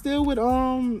Dro. He's still with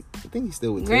I think he's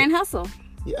still with Grand Tip. Hustle.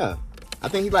 Yeah. I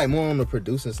think he's like more on the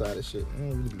producing side of shit. I don't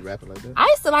really be rapping like that. I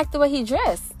used to like the way he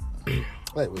dressed.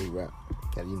 Like when he rap.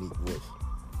 Got a unique voice.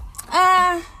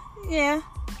 Yeah.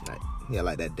 Like he had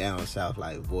like that down south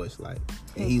like voice, like,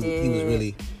 and He he was did.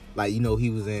 really like, you know, he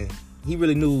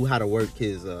really knew how to work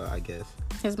his I guess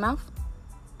His mouth?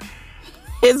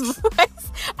 His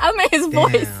voice? I meant his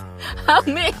voice. I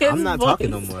meant his I'm not voice. talking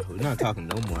no more. We're not talking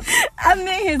no more. I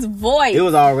meant his voice. It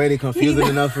was already confusing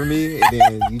enough for me, and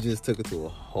then you just took it to a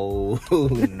whole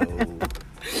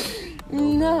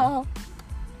No.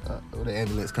 What the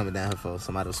ambulance coming down here for?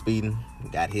 Somebody was speeding,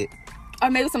 got hit Or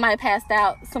maybe somebody passed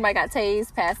out. Somebody got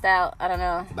tased, passed out. I don't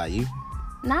know. by you.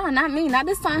 Nah, not me. Not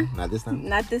this time. Not this time.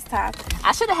 Not this time.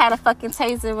 I should have had a fucking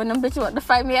taser when them bitches wanted to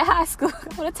fight me at high school.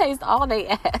 I would have tased all they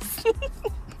ass.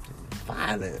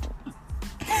 Violent.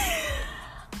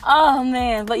 Oh,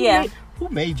 man. But yeah. Who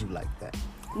made you like that?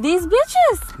 These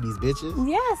bitches. These bitches?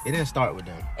 Yes. It didn't start with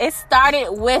them. It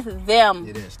started with them.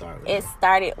 It didn't start with It them.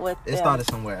 started with It them. started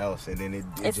somewhere else, and then it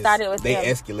just, started with they them.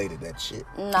 escalated that shit.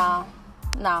 Nah.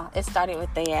 It started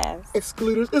with their ass.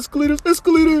 Escalators. It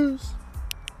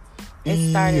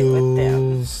started with them.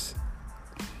 Eels.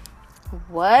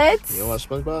 What? You don't watch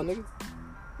SpongeBob, nigga?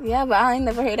 Yeah, but I ain't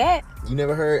never heard that. You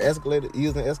never heard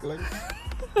eels and escalators?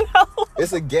 No.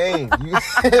 It's a game.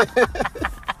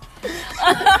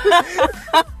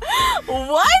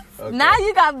 What? Okay. Now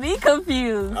you got me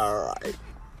confused. All right.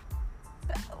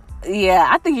 Yeah,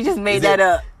 I think you just made Is that it-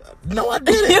 up. No, I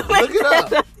didn't. Look it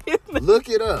up. Look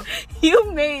it up.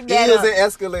 You made that Eels up. and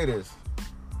escalators.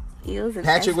 Eels and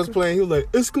Patrick was escalators. playing. He was like,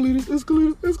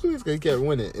 escalators. Cause he kept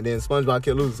winning. And then SpongeBob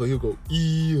kept losing. So he'll go,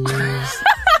 eels.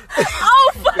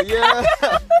 Oh, fuck. Yeah.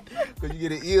 Because you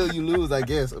get an eel, you lose, I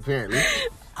guess, apparently.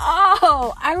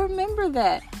 Oh, I remember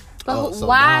that. But Oh, so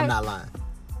why? now I'm not lying.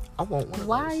 I want one of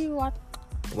Why are those. you watching?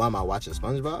 Why am I watching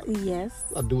SpongeBob? Yes.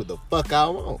 I'll do what the fuck I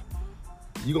want.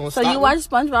 You gonna So stop you me? watch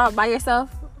SpongeBob by yourself?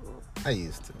 I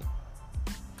used to.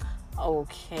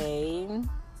 Okay.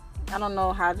 I don't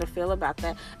know how to feel about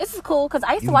that. This is cool because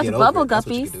I used You to can watch get over Bubble it. That's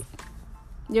what you Guppies. can do.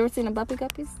 You ever seen the Bubble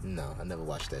Guppies? No, I never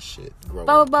watched that shit. Grow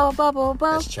Bubble up. Bubble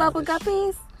That's Bubble childish.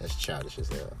 Guppies. That's childish as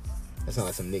hell. That sounds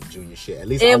like some Nick Jr. shit. At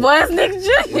least It I was Nick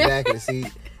Jr. Exactly. See,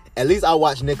 at least I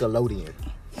watch Nickelodeon.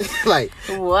 Like,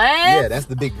 What? yeah, that's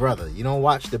the big brother. You don't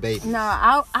watch the baby. No,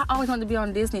 I always wanted to be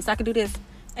on Disney so I could do this.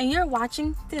 And you're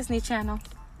watching Disney Channel.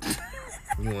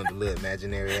 You want the little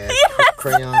imaginary ass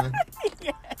crayon.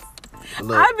 Yes. The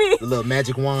little, I be- the little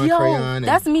magic wand Yo, crayon. And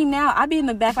that's me now. I be in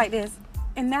the back like this.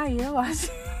 And now you're watching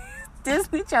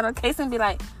Disney Channel. Case and be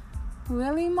like,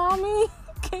 really, mommy?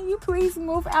 Can you please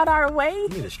move out our way? you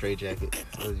need a straight jacket.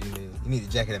 That's what you need. You need a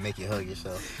jacket that make you hug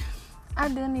yourself. I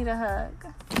do need a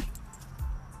hug.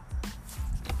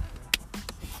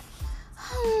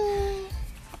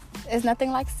 It's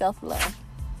nothing like self-love.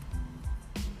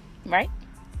 Right?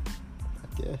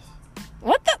 I guess.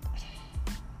 What the?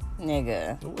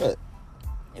 Nigga. What?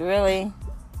 Really?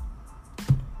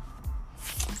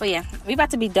 But yeah, we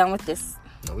about to be done with this.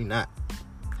 No, we not.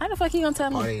 How the fuck you gonna tell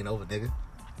me? Party ain't over, nigga.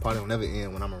 Party will never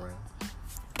end when I'm around.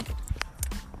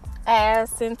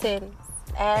 Ass and titties.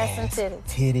 Ass and titties.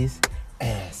 Titties.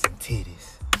 Ass and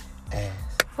titties. Ass.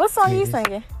 What song you titties,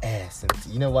 singing? Ass and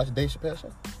you never watch the Dave Chappelle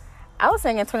show? I was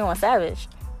singing 21 Savage.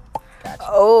 Gotcha.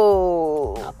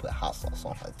 Oh. I put hot sauce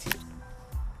on her titty.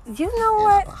 You know And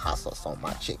I what? put hot sauce on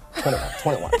my chick.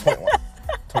 21.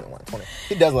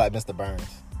 He does like Mr. Burns.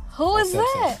 Who is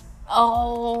Simpsons. that?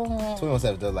 Oh. 21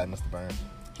 Savage does like Mr. Burns.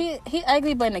 He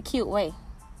ugly but in a cute way.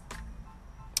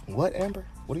 What, Amber?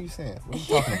 What are you saying? What are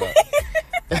you talking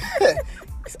about?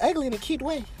 He's ugly in a cute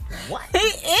way. What? He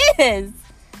is.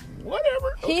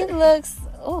 Whatever. He Okay. looks.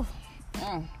 Oh.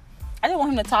 I didn't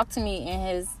want him to talk to me in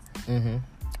his Mm-hmm.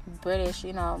 British,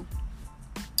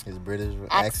 His British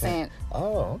accent. accent.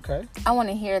 Oh, okay. I want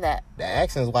to hear that. The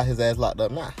accent is why his ass locked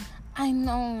up now. I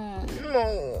know.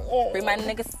 No. Bring my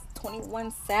niggas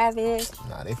 21 Savage.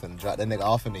 Nah, they finna drop that nigga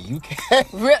off in the UK.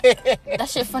 That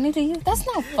shit funny to you? That's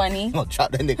not funny. Gonna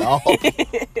drop that nigga off.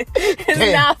 It's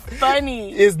Damn. not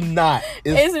funny. It's not.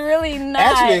 It's really not.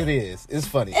 Actually, it is. It's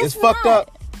funny. It's fucked not.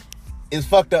 up. It's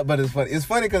fucked up, but it's funny. It's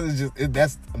funny because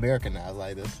that's Americanized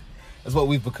like this. That's what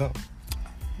we've become.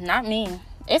 Not me.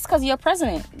 It's because you're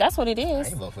president. That's what it I is.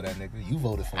 ain't vote for that nigga. You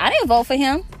voted for him. I didn't vote for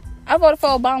him. I voted for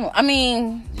Obama. I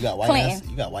mean, You got Clinton.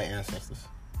 you got white ancestors.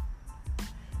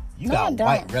 You got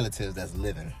white relatives that's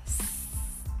living.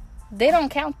 They don't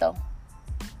count though.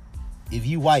 If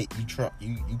you white,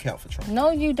 you count for Trump.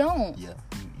 No, you don't. Yeah,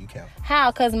 you count.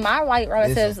 How? Because my white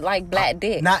relatives like black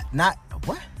dick. Not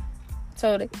what?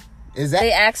 So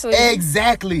they actually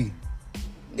exactly.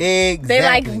 They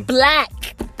like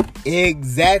black.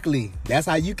 Exactly. That's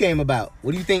how you came about.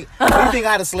 What do you think? What do you think?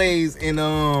 How the slaves in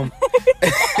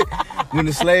when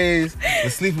the slaves were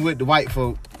sleeping with the white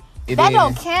folk? That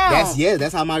don't count.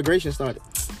 That's how migration started.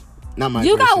 Not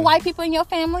migration. You got white people in your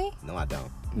family? No, I don't.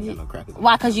 You got no crackers.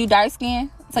 Why? Because you dark skinned?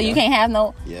 So you can't have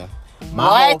no. Yeah.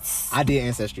 What? I did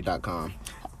Ancestry.com.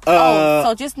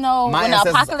 So just know when the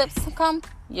apocalypse come,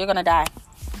 you're gonna die.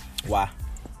 Why?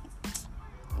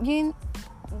 You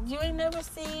ain't never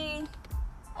see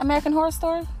American Horror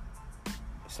Story?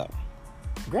 So,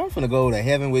 girl, I'm finna go to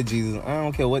heaven with Jesus. I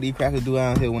don't care what these crackers do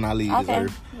out here when I leave this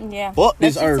earth. Yeah. Fuck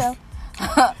this earth.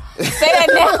 Say that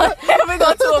now. And we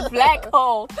go to a black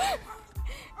hole.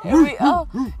 I'm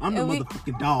the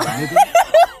motherfucking dog, nigga.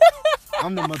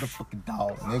 I'm the motherfucking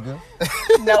dog, nigga.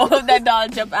 No, that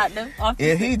dog jump out there.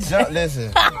 If he jump,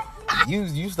 listen,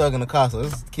 you stuck in the car, so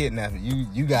it's kidnapping.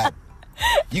 You got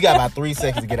about 3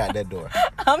 seconds to get out that door.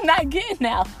 I'm not getting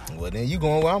out. Well, then you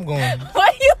going where I'm going.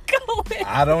 Where you going?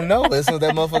 I don't know. As soon as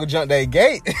that motherfucker jump that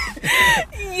gate.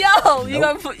 Yo, you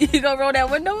gonna roll that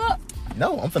window up?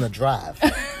 No, I'm finna drive.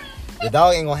 The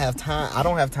dog ain't gonna have time. I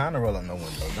don't have time to roll up no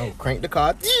window. No, crank the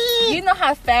car. You know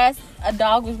how fast a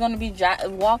dog was gonna be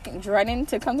running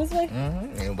to come this way?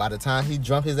 Mm-hmm. And by the time he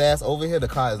jump his ass over here, the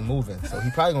car is moving. So he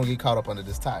probably gonna get caught up under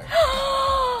this tire.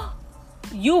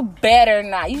 You better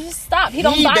not. You just stop. He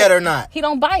don't bite. He better not. He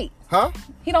don't bite. Huh?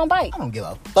 He don't bite. I don't give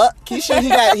a fuck. Keisha,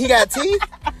 he got teeth?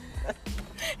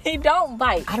 He don't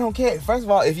bite. I don't care. First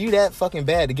of all, if you that fucking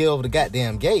bad to get over the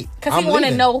goddamn gate, because he want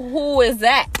to know who is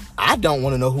that. I don't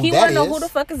want to know who that is. He want to know who the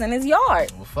fuck is in his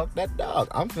yard. Well, fuck that dog.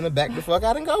 I'm finna back the fuck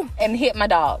out and go. And hit my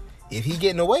dog. If he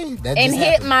get in the way, that and just hit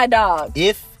happens. my dog.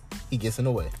 If he gets in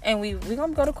the way. And we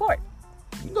gonna go to court.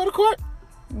 You can go to court.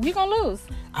 You gonna lose.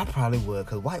 I probably would,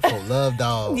 because white folk love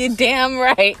dogs. You're damn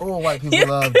right. Oh, white people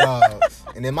love dogs.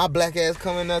 And then my black ass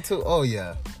coming there too. Oh,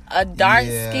 yeah. A dark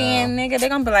skinned nigga, they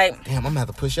gonna be like, damn, I'm gonna have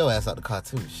to push your ass out the car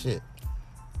too. Shit.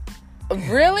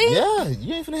 Really? Yeah,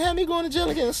 you ain't finna have me going to jail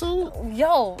and getting sued.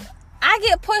 Yo, I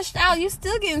get pushed out, you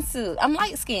still getting sued. I'm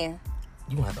light skinned.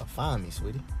 You gonna have to find me,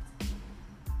 sweetie.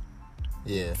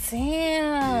 Yeah. Damn.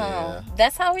 Yeah.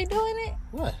 That's how we doing it?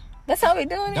 What? That's how we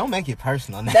doing it? Don't make it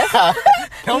personal now. Fuck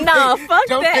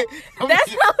that.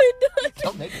 That's how we doing it.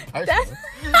 Don't make it personal.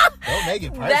 Don't make it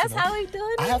personal. That's how we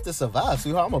doing it. I have to survive,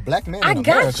 sweetheart. I'm a black man in I America.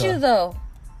 got you, though.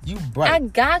 You bright. I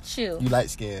got you. You light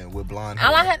skinned with blonde hair.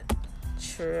 All I had...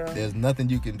 True. There's nothing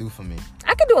you can do for me.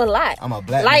 I can do a lot. I'm a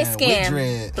black light man skin, with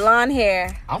dreads. blonde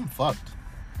hair. I'm fucked.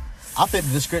 I fit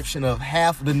the description of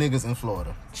half of the niggas in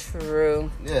Florida. True.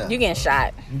 Yeah. You getting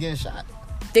shot. I'm getting shot.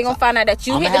 They gonna find out that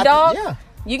you hit the dog. Yeah.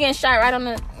 You getting shot right on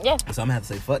the... Yeah. So I'm gonna have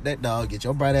to say, fuck that dog. Get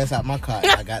your bright ass out my car.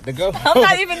 I got to go. I'm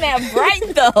not even that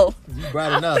bright, though. You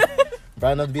bright enough.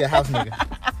 Bright enough to be a house nigga.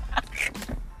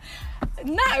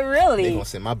 Not really. They gonna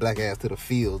send my black ass to the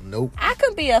field. Nope. I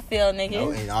could be a field nigga. No,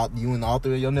 and you and all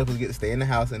three of your nipples get to stay in the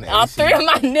house. And all three of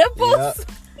my nipples? Yep.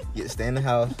 Get to stay in the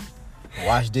house.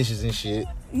 Wash dishes and shit.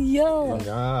 Yo.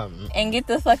 And get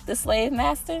the fuck the slave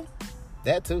master?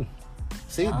 That too.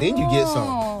 See, then you get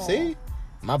some. See?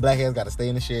 My black ass got to stay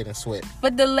in the shed and sweat.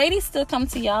 But the ladies still come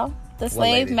to y'all. The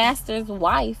slave master's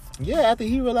wife. Yeah, after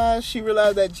she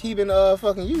realized that he been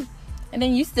fucking you. And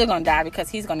then you still gonna die because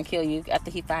he's gonna kill you after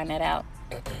he find that out.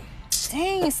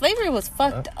 Dang, slavery was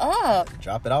fucked up.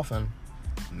 Drop it off and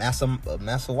master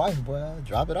wife, boy.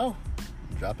 Drop it off.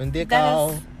 Dropping dick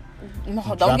off.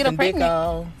 No, don't get her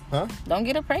pregnant. Huh? Don't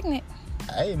get her pregnant.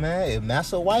 Hey man, if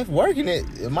master wife working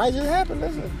it might just happen.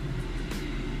 Listen.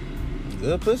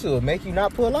 Good pussy will make you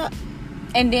not pull out.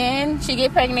 And then she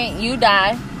get pregnant, you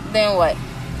die. Then what?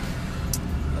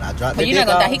 When I drop the dick dick you're not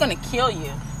gonna off, die. He gonna kill you.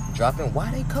 Dropping. Why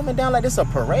they coming down like this a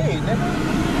parade,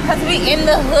 nigga? Cause we in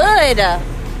the hood.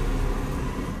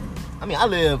 I mean, I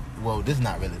live. Well, this is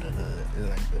not really the hood. It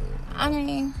ain't the hood. I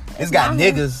mean, it's got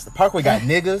niggas. The Parkway got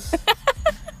niggas,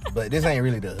 but this ain't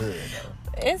really the hood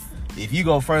though. If you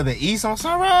go further east on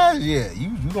Sunrise, yeah, you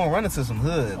gonna run into some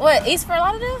hood. What, East Fort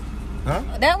Lauderdale? Huh?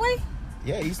 That way?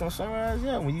 Yeah, east on Sunrise.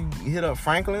 Yeah, when you hit up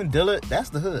Franklin, Dillard, that's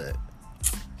the hood.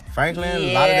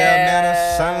 Franklin, Lauderdale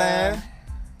Manor, Sunland.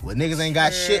 Where niggas ain't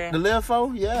got shit to live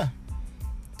for, yeah.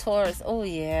 Taurus, oh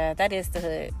yeah, that is the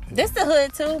hood. This the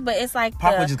hood too, but it's like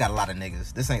Parkway just got a lot of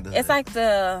niggas. This ain't the hood. It's like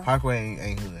the Parkway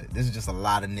ain't hood. This is just a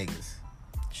lot of niggas.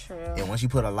 True. And once you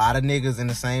put a lot of niggas in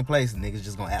the same place, niggas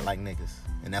just gonna act like niggas,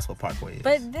 and that's what Parkway is.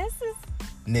 But this is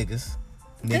Niggas.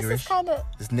 This is Niggerish. kind of...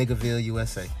 It's Niggerville,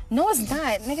 USA. No, it's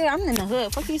not. Nigga, I'm in the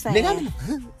hood. What you saying? Nigga, I'm in the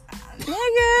hood.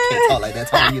 Nigga. Can't talk like that.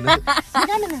 Talk you know. Nigga,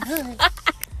 I'm in the hood.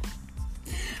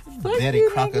 Fuck Daddy you,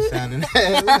 Crocker nigga. sounding.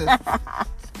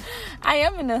 I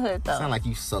am in the hood, though. Sound like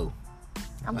you sew.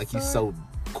 I'm Like sore. you sew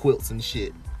quilts and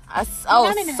shit.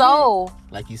 So.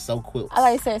 Like you sew quilts. I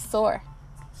like to say sore.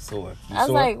 Sore. You I was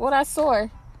sore? like, what I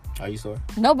sore? Are you sore?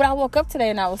 No, but I woke up today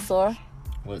and I was sore.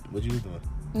 What you was doing?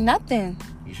 Nothing.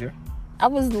 You sure? I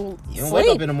was You don't wake asleep.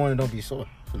 up in the morning, don't be sore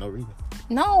for no reason.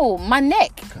 No, my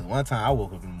neck. Cause one time I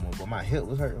woke up in the morning, but my hip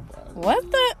was hurting. Bro.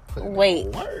 What the? Put in Wait.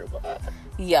 Word, bro.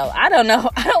 Yo, I don't know.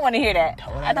 I don't want to hear that.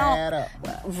 Tore I that don't.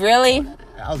 up, bro. Really?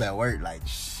 I was at work like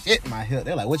shit. My hip.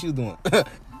 They're like, "What you doing?"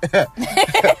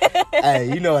 Hey,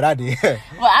 you know what I did? Well,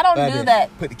 I don't do did.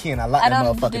 that. Put the key in. I locked I that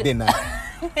don't motherfucker, do- didn't I?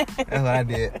 That's what I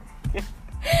did.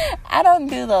 I don't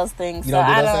do those things. You So don't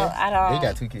do I those don't. things? I don't. You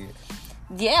got 2 kids.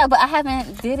 Yeah, but I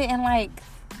haven't did it in like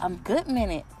a good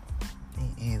minute. Me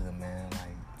either, man. Like,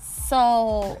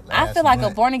 So Like I last feel like a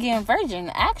month. born again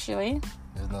virgin. Actually,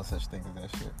 there's no such thing as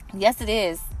that shit. yes, it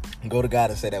is. Go to God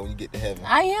and say that when you get to heaven.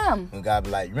 I am. When God be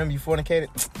like, remember you fornicated?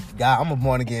 God, I'm a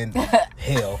born again.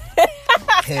 Hell.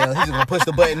 Hell, he's just gonna push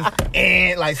the button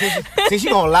and like since you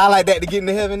gonna lie like that to get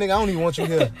into heaven, nigga, I don't even want you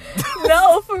here.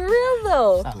 No, for real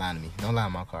though. Stop lying to me. Don't lie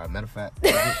in my car. Matter of fact,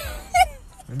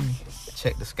 let me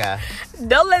check the sky.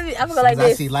 Don't let me. I'm gonna go like I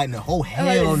this. see lightning. Oh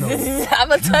hell no. I'm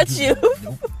gonna touch you.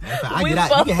 Nope. Matter of fact, I We get out.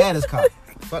 both- You can have this car.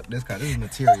 Fuck this car. This is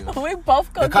material. We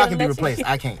both gonna The car get can be replaced.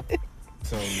 I can't.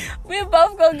 So We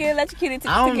both gonna get electrocuted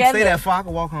I don't together. say that before I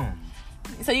can walk home.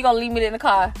 So you gonna leave me in the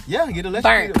car, Yeah, get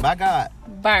electrocuted. Burnt. By God.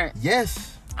 burnt. Yes.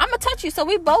 I'm gonna touch you. So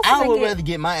we both. I gonna would get... rather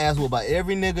get my ass whooped by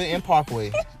every nigga in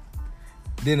Parkway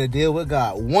than to deal with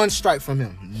God. One strike from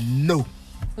him. No.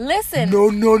 Listen. No,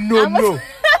 no, no, I'm a- no.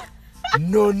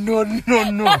 No, no, no,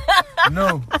 no.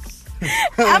 No.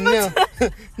 No.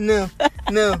 No.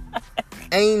 No.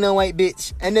 I ain't no white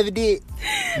bitch. I never did.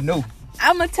 No.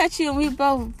 I'm gonna touch you, and we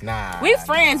both. Nah. We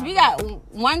friends. nah. We got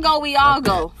one go. We all Fuck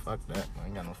go that. Fuck that. I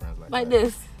ain't got no friends like that.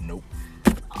 this. Nope.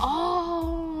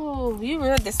 Oh, you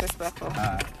real disrespectful.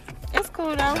 It's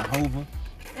cool though. Jehovah.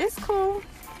 It's cool.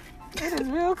 It is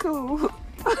real cool.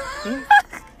 You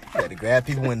got to grab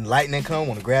people when lightning come.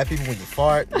 Want to grab people when you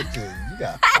fart. You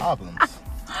got problems.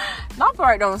 My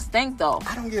part don't stink though.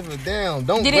 I don't give a damn.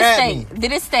 Don't Did it grab stink? me.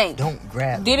 Did it stink? Don't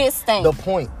grab Did me. it stink? The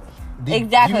point.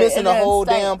 Exactly. You missing It the didn't whole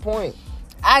stink. damn point.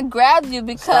 I grabbed you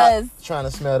because Stop trying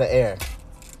to smell the air.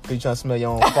 Cause you trying to smell your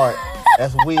own fart.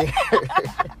 That's weird.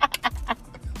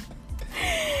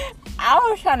 I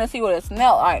was trying to see what it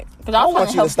smelled like. Cause I I was want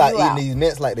trying you to stop help eating out. these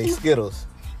mints like they Skittles.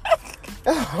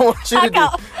 I want you to I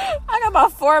got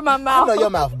about 4 in my I mouth. know your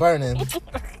mouth burning.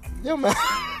 Your mouth.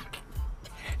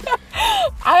 I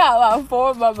got about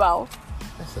 4 in my mouth.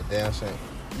 That's a damn shame.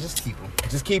 Just keep them.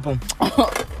 Just keep them.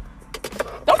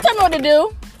 Don't tell me what to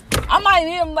do. I might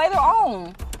need them later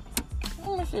on.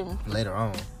 Let me see. Later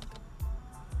on.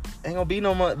 Ain't gonna be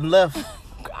no more left.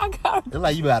 I got It's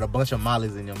like you got a bunch of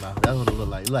mollies in your mouth. That's what it look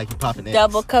like. You like you popping ants.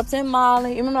 double cups and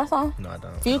Molly. You remember that song? No, I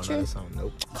don't. Future? I don't know that song.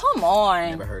 Nope. Come on.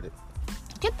 Never heard it.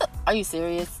 Get the. Are you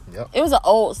serious? Yep. It was an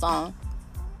old song.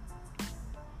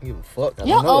 I give a fuck. I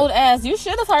Your don't know old it. ass. You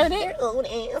should have heard it. Old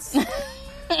ass.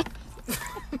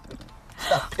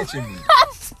 Stop pitching me.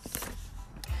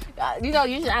 You know,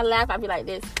 usually I laugh. I be like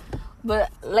this, but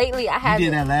lately I You haven't.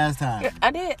 did that last time.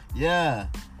 I did. Yeah.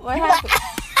 What happened?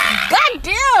 God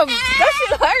damn! That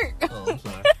shit hurt. Oh, I'm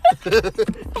sorry.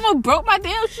 I'm gonna broke my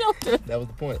damn shoulder. That was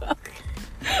the point.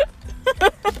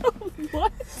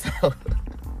 What?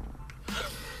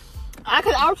 I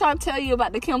was trying to tell you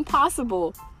about the Kim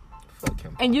Possible, Fuck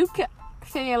him. and you kept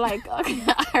saying like, okay,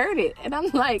 I heard it, and I'm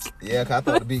like, Yeah, cause I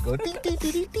thought the beat go. Dee, dee,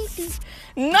 dee, dee, dee, dee.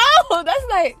 no, that's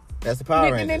like That's the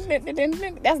Power Rangers.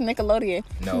 that's Nickelodeon.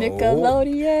 No.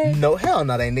 Nickelodeon. No, hell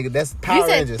no, that ain't nigga. That's You Power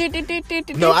said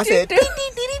Rangers. No, I said.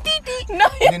 no.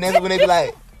 And then that's when they be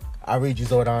like, I read you,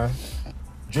 Zordon.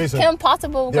 Jason. Kim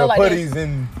Possible There go are like this. putties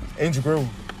in Angel Grove.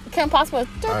 Kim Possible.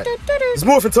 Alright. It's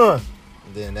morphin' time.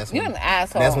 And then that's You're when an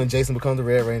asshole. that's when Jason becomes the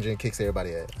Red Ranger and kicks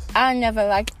everybody ass. I never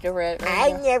liked the Red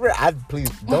Ranger. Please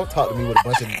don't talk to me with a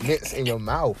bunch of mints in your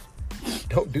mouth.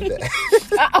 Don't do that.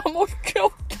 I almost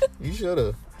choked. You should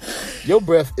have. Your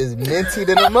breath is minty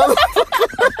than a motherfucker.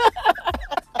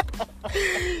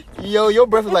 Yo, your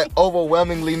breath is like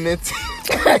overwhelmingly minty.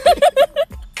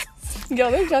 Yo,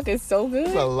 this junk is so good.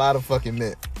 It's a lot of fucking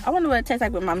mint. I wonder what it tastes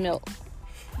like with my milk.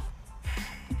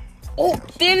 Oh,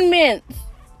 Thin Mints.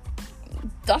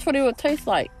 That's what it would taste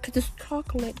like. Because it's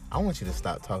chocolate. I want you to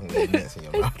stop talking with mints in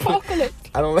your mouth. Chocolate.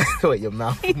 I don't like the way your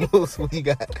mouth moves when you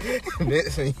got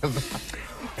mints in your mouth.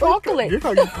 chocolate. You're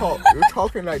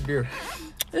talking like this.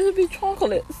 This would be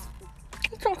chocolates.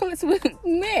 Chocolates with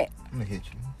mint. I'm gonna hit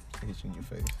you. Hit you in your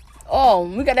face. Oh,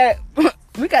 we got that.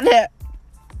 We got that.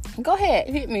 Go ahead,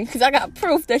 hit me, because I got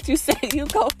proof that you said you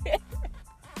go ahead.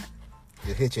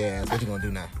 Just hit your ass. What you gonna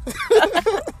do now?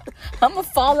 I'm gonna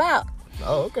fall out.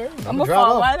 Oh, okay. I'm gonna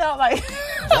fall right out like.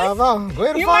 Drive off. Go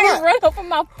ahead and You fall might out. run over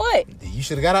my foot. You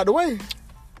should have got out the way.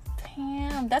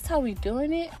 Damn, that's how we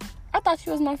doing it. I thought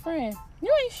you was my friend.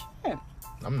 You ain't shit.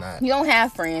 I'm not. You don't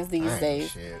have friends these I ain't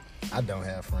days. shit. I don't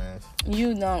have friends.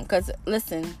 You don't, cause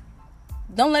listen,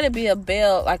 don't let it be a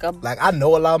bell like a Like, I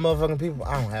know a lot of motherfucking people.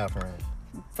 I don't have friends.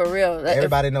 for real. Like,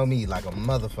 Everybody know me like a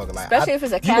motherfucker. Like, especially if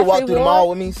it's a you can walk cash through the reward. mall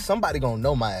with me. Somebody gonna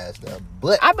know my ass there.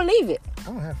 But I believe it. I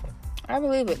don't have friends. I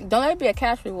believe it. Don't let it be a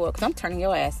cash reward, cause I'm turning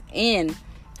your ass in,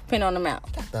 depending on the amount.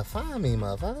 You got to find me,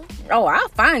 motherfucker. Oh, I'll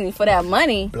find you for that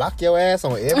money. Block your ass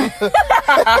on every.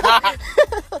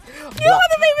 You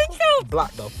want to make me choke?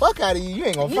 Block the fuck out of you. You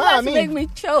ain't gonna You have find to me. make me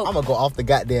choke. I'm gonna go off the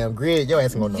goddamn grid. Your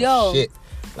ass ain't gonna know Yo. shit.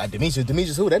 Like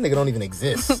Demetrius who? That nigga don't even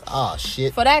exist. Oh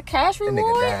shit. For that cash That reward,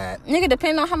 nigga died. nigga,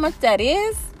 depending on how much that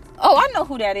is. Oh, I know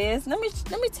who that is. Let me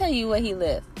tell you where he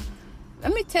lives.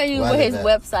 Let me tell you Where I where live his at?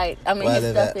 website. I mean, Where I his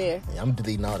live stuff at? is. Yeah, I'm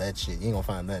deleting all that shit. You ain't gonna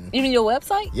find nothing. Even your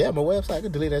website? Yeah, my website. I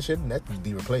can delete that shit and that can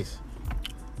be replaced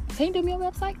Can you do me a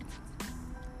website?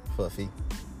 for a fee.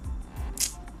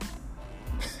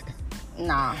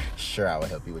 Nah, Sure, I will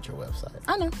help you with your website.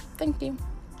 I know. Thank you.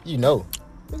 You know.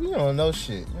 You don't know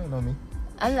shit. You don't know me.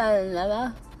 I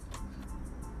know.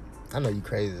 I know you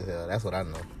crazy as hell. That's what I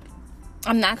know.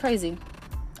 I'm not crazy.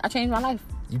 I changed my life.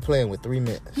 You playing with 3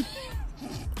 minutes.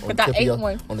 But I ate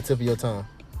one. On the tip of your tongue.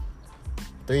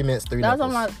 3 minutes, 3 That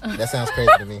was nipples. on my- That sounds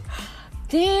crazy to me.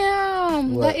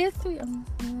 Damn, What? that is 3.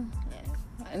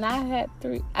 And I had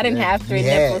 3. I didn't Yeah, have 3 you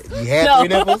had- nipples. You had No. 3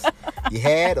 nipples? You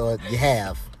had or you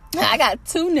have? I got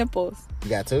 2 nipples, You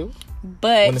got 2?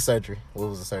 but When the surgery? What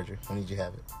was the surgery? When did you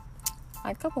have it?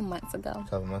 like a couple months ago, A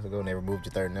couple months ago, and they removed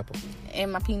your 3rd nipple.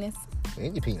 and my penis.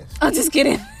 And your penis. I'm just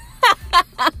kidding.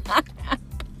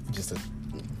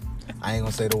 I ain't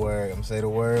gonna say the word. I'm gonna say the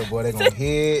word. Boy, they gonna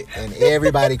hit, and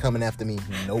everybody coming after me.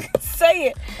 Nope. Say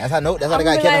it. That's how they got I'm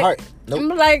Kevin like- Hart. Nope. I'm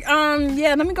like,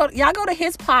 yeah, let me go. Y'all go to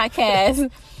his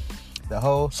podcast. The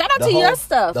whole Shout out to your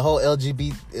stuff. The whole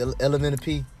LGBT elemental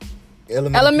P.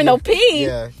 Elemental P?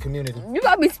 Yeah, community. You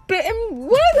about to be spitting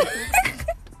what?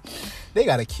 They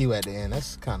got a Q at the end.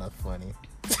 That's kind of funny.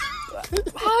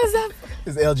 How is that?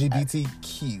 It's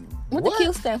LGBTQ. What the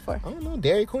Q stand for? I don't know.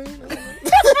 Dairy Queen. I don't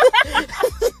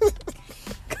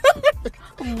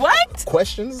know. What?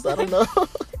 Questions? I don't know.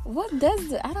 What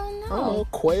does it? I don't know. I don't know.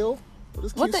 Quail. What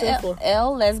does Q What the stand for?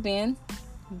 L lesbian,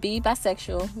 B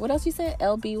bisexual. What else you said?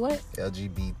 LB what?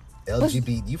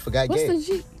 LGBT. You forgot What's gay. the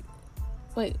G?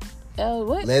 Wait, L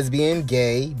what? Lesbian,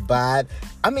 gay, bi.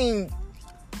 I mean,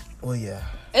 well, yeah.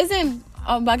 Isn't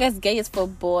I guess gay is for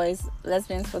boys,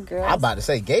 lesbians for girls. I'm about to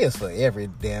say gay is for every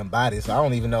damn body, so I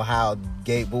don't even know how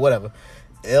gay, but whatever.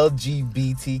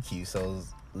 LGBTQ, so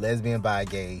lesbian, bi,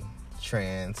 gay,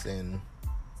 trans, and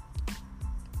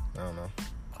I don't know.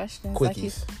 Questions.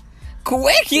 Quickies.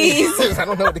 Quickies. I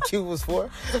don't know what the Q was for.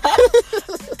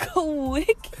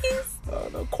 Quickies. I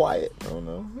don't know. Quiet. I don't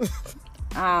know.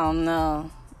 I don't know.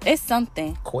 It's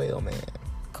something. Quail, man.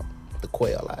 The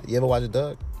Quail eye. You ever watch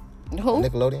Doug? Who?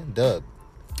 Nickelodeon? Doug.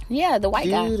 Yeah, the white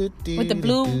guy with the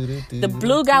blue. The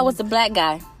blue guy was the black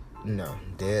guy. No,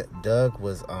 Doug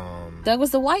was Doug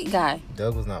was the white guy.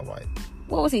 Doug was not white.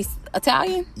 What was he?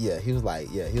 Italian? Yeah, he was like,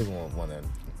 he was one of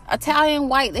them. Italian,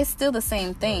 white, they're still the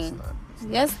same thing.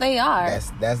 Yes, they are.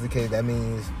 That's the case. That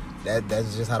means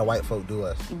that's just how the white folk do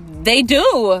us. They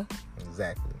do.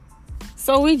 Exactly.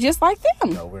 So we just like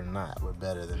them. No, we're not. We're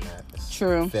better than that. It's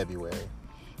True. February.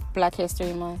 Black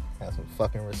History Month. Have some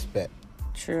fucking respect.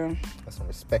 True. Have some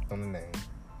respect on the name.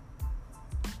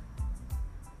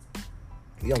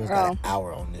 We almost got an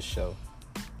hour on this show.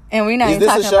 And we're not Is even this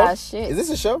a talking show? about shit. Is this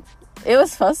a show? It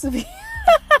was supposed to be.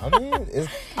 I mean,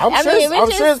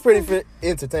 I'm sure it's pretty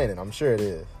entertaining. I'm sure it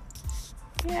is.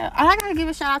 Yeah, I gotta give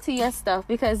a shout out to your stuff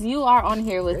because you are on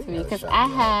here with Yeah, me because shout I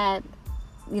me out.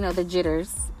 had, the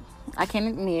jitters. I can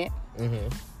admit, Mm-hmm.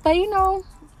 but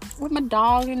with my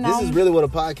dog, This is really what a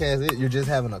podcast is. You're just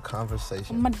having a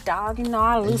conversation. my dog, I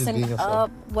And just being loosen yourself.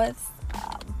 up. What's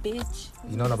up, bitch?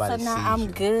 You know nobody So now sees I'm you.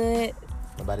 good.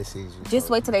 Nobody sees you. Just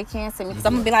so- wait till they cancel me because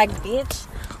I'm gonna be like, bitch,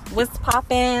 what's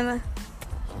poppin'?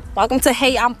 Welcome to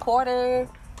Hey, I'm Porter.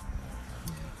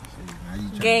 Now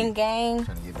you Gang, gang.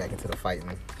 Trying to get back into the fighting.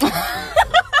 We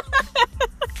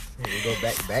go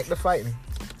back to fighting.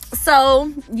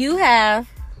 So you have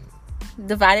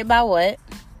Divided by What,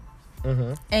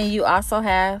 Mm-hmm. and you also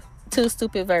have Two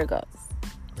Stupid Virgos.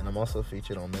 And I'm also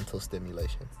featured on Mental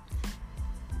Stimulation.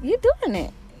 You doing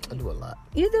it? I do a lot.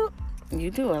 You do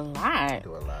a lot. I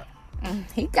do a lot.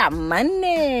 He got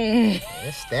money.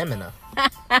 And stamina.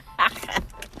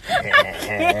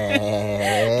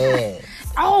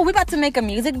 Oh, we about to make a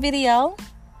music video.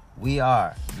 We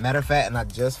are. Matter of fact, and I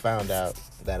just found out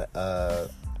that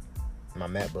my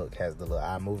MacBook has the little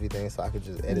iMovie thing, so I could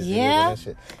just edit videos and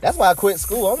shit. That's why I quit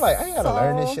school. I'm like, I ain't gotta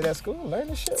learn this shit at school. Learn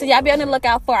this shit. So y'all be on the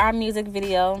lookout for our music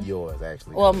video. Yours,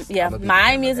 actually. Well, yeah,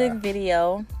 my music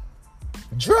video.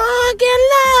 Drunk in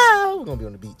love. We're gonna be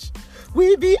on the beach.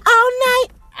 We be all night.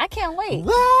 I can't wait.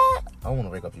 What? I want to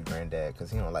wake up your granddad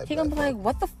because he don't like. He gonna be like,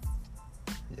 what the?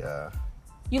 Yeah.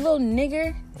 You little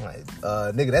nigger. I'm like,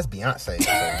 nigga, that's Beyonce.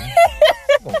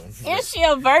 Is she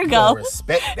a Virgo?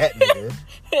 Respect that nigga.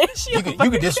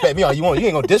 You can disrespect me all you want. You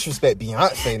ain't gonna disrespect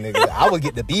Beyonce, nigga. I would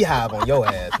get the Beehive on your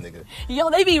ass, nigga. Yo,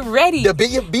 they be ready. The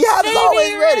Beehive is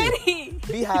always ready.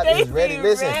 Beehive is ready.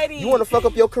 Listen, you want to fuck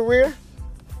up your career?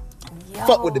 Yo,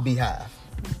 fuck with the Beehive.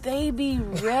 They be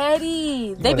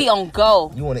ready. They be on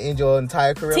go. You want to end your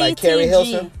entire career like Carrie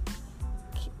Hilson?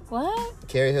 What?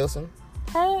 Carrie Hilson?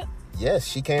 Her? Yes,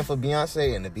 she came for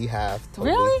Beyonce, and the Beehive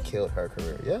totally killed her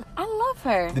career. Yeah, I love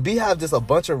her. The Beehive just a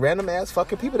bunch of random ass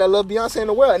fucking people that love Beyonce in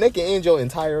the world, and they can end your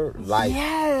entire life.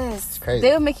 Yes, it's crazy.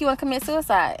 They would make you want to commit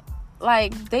suicide.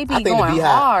 Like they be going the Beehive,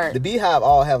 hard. The Beehive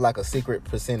all have like a secret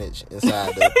percentage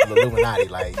inside the Illuminati.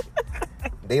 Like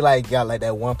they like got like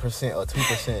that 1% or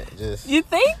 2%. Just you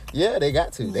think? Yeah, they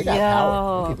got to. They got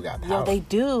power. People got power. Yeah, they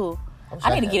do.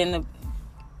 I need to get in the.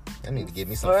 I need to get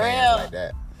me some fans like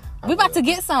that. We about to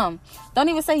get some. Don't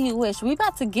even say you wish. We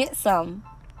about to get some.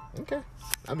 Okay.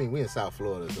 I mean, we in South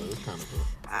Florida, so it's kind of cool.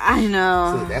 I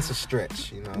know. See, that's a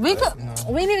stretch, you know.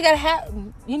 We need to have.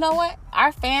 You know what?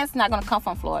 Our fans not gonna come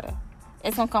from Florida.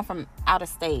 It's gonna come from out of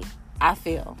state. I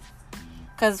feel,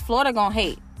 cause Florida gonna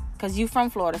hate. Cause you from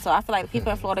Florida, so I feel like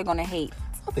people in Florida gonna hate.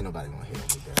 I think nobody gonna hate on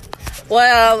me.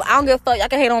 Well, I don't give a fuck. Y'all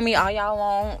can hate on me all y'all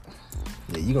want.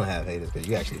 Yeah, you gonna have haters because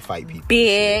you actually fight people.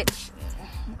 Bitch.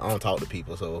 I don't talk to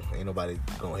people, so ain't nobody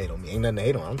gonna hate on me. Ain't nothing to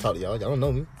hate on. I don't talk to y'all. Y'all don't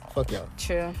know me. Fuck y'all.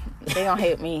 True. They don't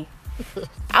hate me.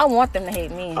 I want them to hate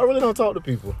me. I really don't talk to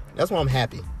people. That's why I'm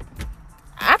happy.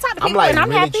 I talk to people like and I'm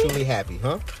really, happy. truly happy,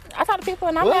 huh? I talk to people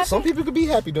and I'm happy. Some people could be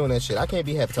happy doing that shit. I can't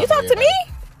be happy talking to everybody. You talk to me?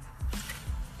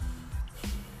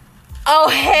 Oh,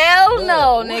 hell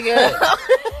no, nigga.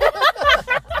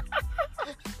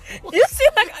 You see,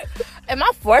 like, am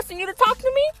I forcing you to talk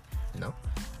to me? No.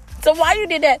 So why you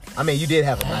did that? I mean, you did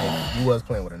have a knife. You was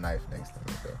playing with a knife next to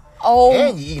me. So. Oh.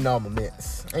 And you eating all my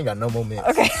mints. I ain't got no more mints.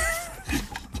 Okay.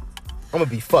 I'm gonna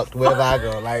be fucked wherever I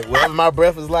go. Like, wherever my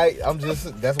breath is like,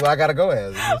 that's where I gotta go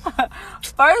as.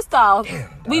 First off,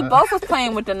 we both was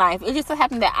playing with the knife. It just so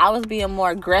happened that I was being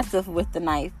more aggressive with the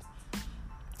knife.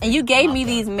 And you gave me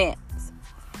these mints.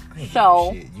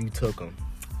 So. Shit, you took them.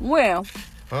 Well.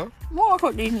 Huh? More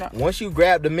took these nuts. Once you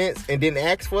grabbed the mints and didn't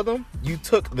ask for them, you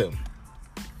took them.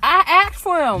 I asked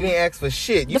for them. You didn't ask for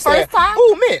shit. You the said, first time?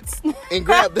 ooh, mints. And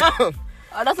grabbed them.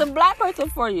 Oh, that's a black person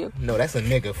for you. No, that's a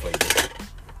nigga for you.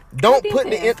 Don't put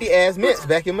the empty ass mints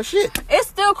back in my shit. It's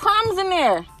still crumbs in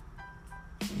there.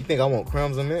 You think I want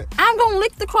crumbs in mint? I'm gonna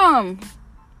lick the crumbs.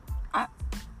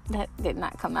 That did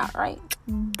not come out right.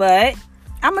 But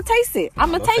I'm gonna taste it.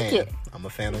 I'm gonna take it. I'm a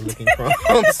fan of licking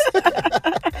crumbs.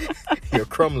 You're a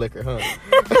crumb licker, huh?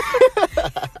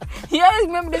 You always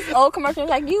remember this old commercial?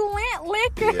 Like, you lint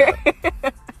liquor.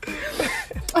 Yeah.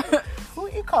 Who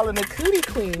you calling a cootie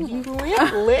queen? You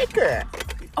lint liquor.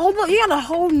 Oh, but you got a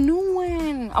whole new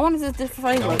one. I want this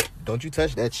different flavor. Don't you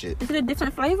touch that shit. Is it a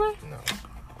different flavor? No.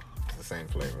 It's the same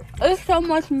flavor. There's so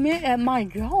much mint at my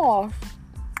jaw.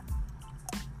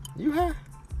 You high?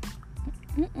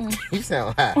 You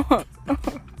sound high.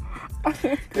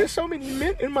 There's so many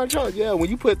mint in my jaw. Yeah, when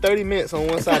you put 30 mints on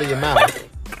one side of your mouth,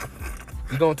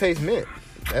 you're gonna taste mint.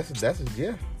 That's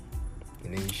yeah.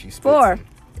 And then she spits 4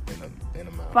 in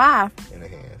the mouth. 5 in the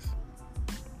hands.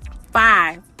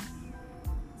 5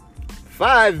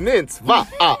 mints. Yo.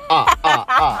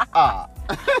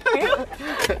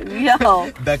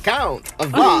 The count.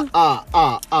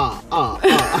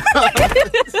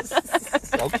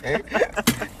 Okay.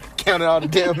 Counted all the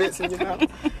damn mints in your mouth.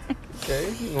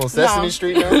 Okay. You on Sesame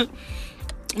Street now?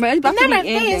 But it's about to be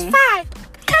ending. 5.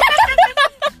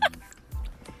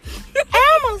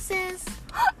 Elmo says.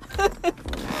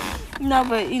 No,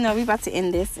 but we about to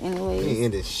end this anyway. We ain't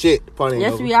end this shit. Party ain't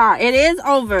Yes, over. we are. It is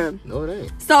over. No, it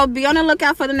ain't. So be on the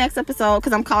lookout for the next episode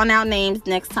because I'm calling out names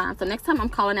next time. So next time I'm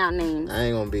calling out names. I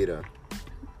ain't gonna be there.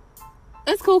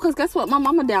 It's cool because guess what? My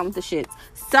mama down with the shits.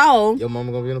 So Your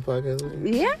mama gonna be on the podcast with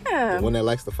you? yeah. The one that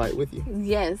likes to fight with you?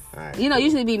 Yes. All right, You know, cool.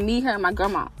 usually be me, her, and my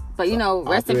grandma. But you know, All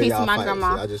rest in three of peace to y'all my fight.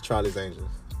 grandma. See, I just Charlie's Angels.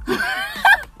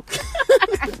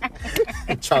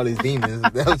 Charlie's Demons.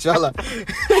 That's what y'all are.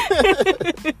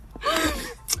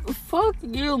 Fuck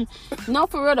you. No,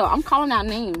 for real though. I'm calling out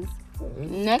names.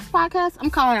 Next podcast, I'm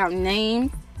calling out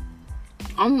names.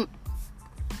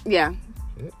 Yeah.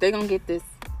 They gonna get this.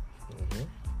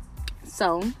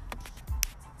 So,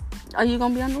 are you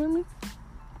gonna be on with me?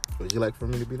 Would you like for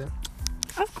me to be there?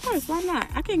 Of course, why not?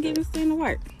 I can get this thing to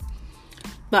work.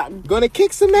 But Gonna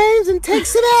kick some names and take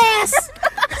some ass.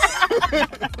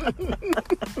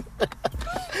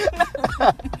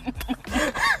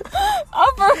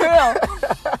 oh, for real.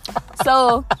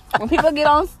 So when people get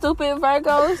on stupid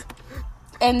Virgos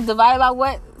and divide by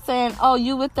what, saying, "Oh,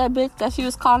 you with that bitch that she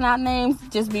was calling out names,"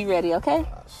 just be ready, okay?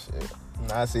 Oh, shit.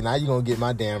 Nah, see, now you gonna get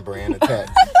my damn brand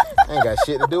attacked. I ain't got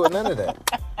shit to do with none of that.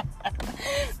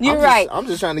 You're right. I'm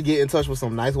just trying to get in touch with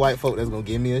some nice white folk that's gonna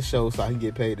give me a show so I can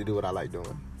get paid to do what I like doing.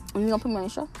 You gonna put me on the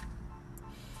show?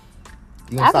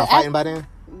 You gonna stop fighting by then?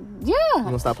 Yeah. You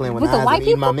gonna stop playing with With the knives white and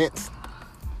eating my people? mints?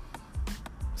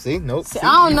 See? Nope. See, I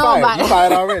don't you know fired. about You it.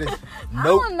 fired already. I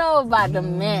Nope. don't know about the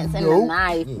mints and the Nope.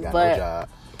 knife, You ain't got no but job.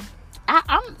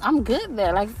 I'm good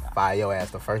there. Like, Fire your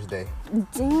ass the first day.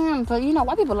 damn, but you know,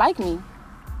 white people like me,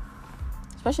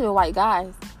 especially the white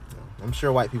guys. I'm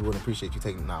sure white people would appreciate you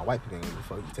taking. Nah, white people ain't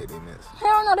before you take their mints.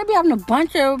 Hell no, they be having a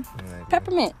bunch of Yeah,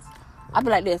 peppermints. I be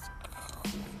like this,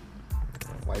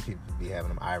 White people be having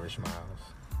them Irish miles.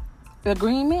 the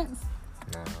green mints.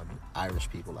 Nah, Irish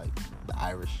people like the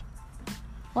Irish.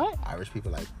 What? Irish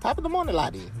people like top of the morning,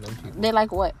 laddie. Them people. They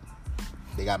like what?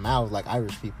 They got mouths like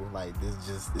Irish people. Like this,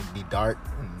 just it'd be dark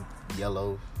and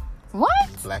yellow, What?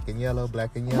 black and yellow,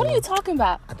 black and yellow. What are you talking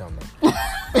about? I don't know.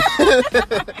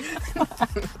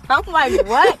 I'm like,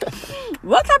 what?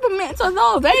 What type of mints are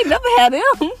those? They ain't never had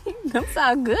them. Them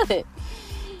sound good.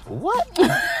 What?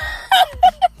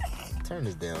 Turn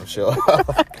this damn show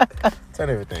off. Turn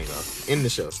everything off. End the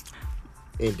show.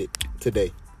 End it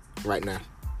today, right now.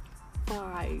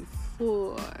 5,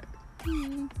 4.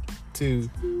 2,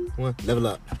 1. Level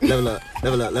up. Level up.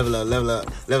 Level up. Level up. Level up.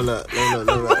 Level up. Level up.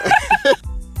 Level up.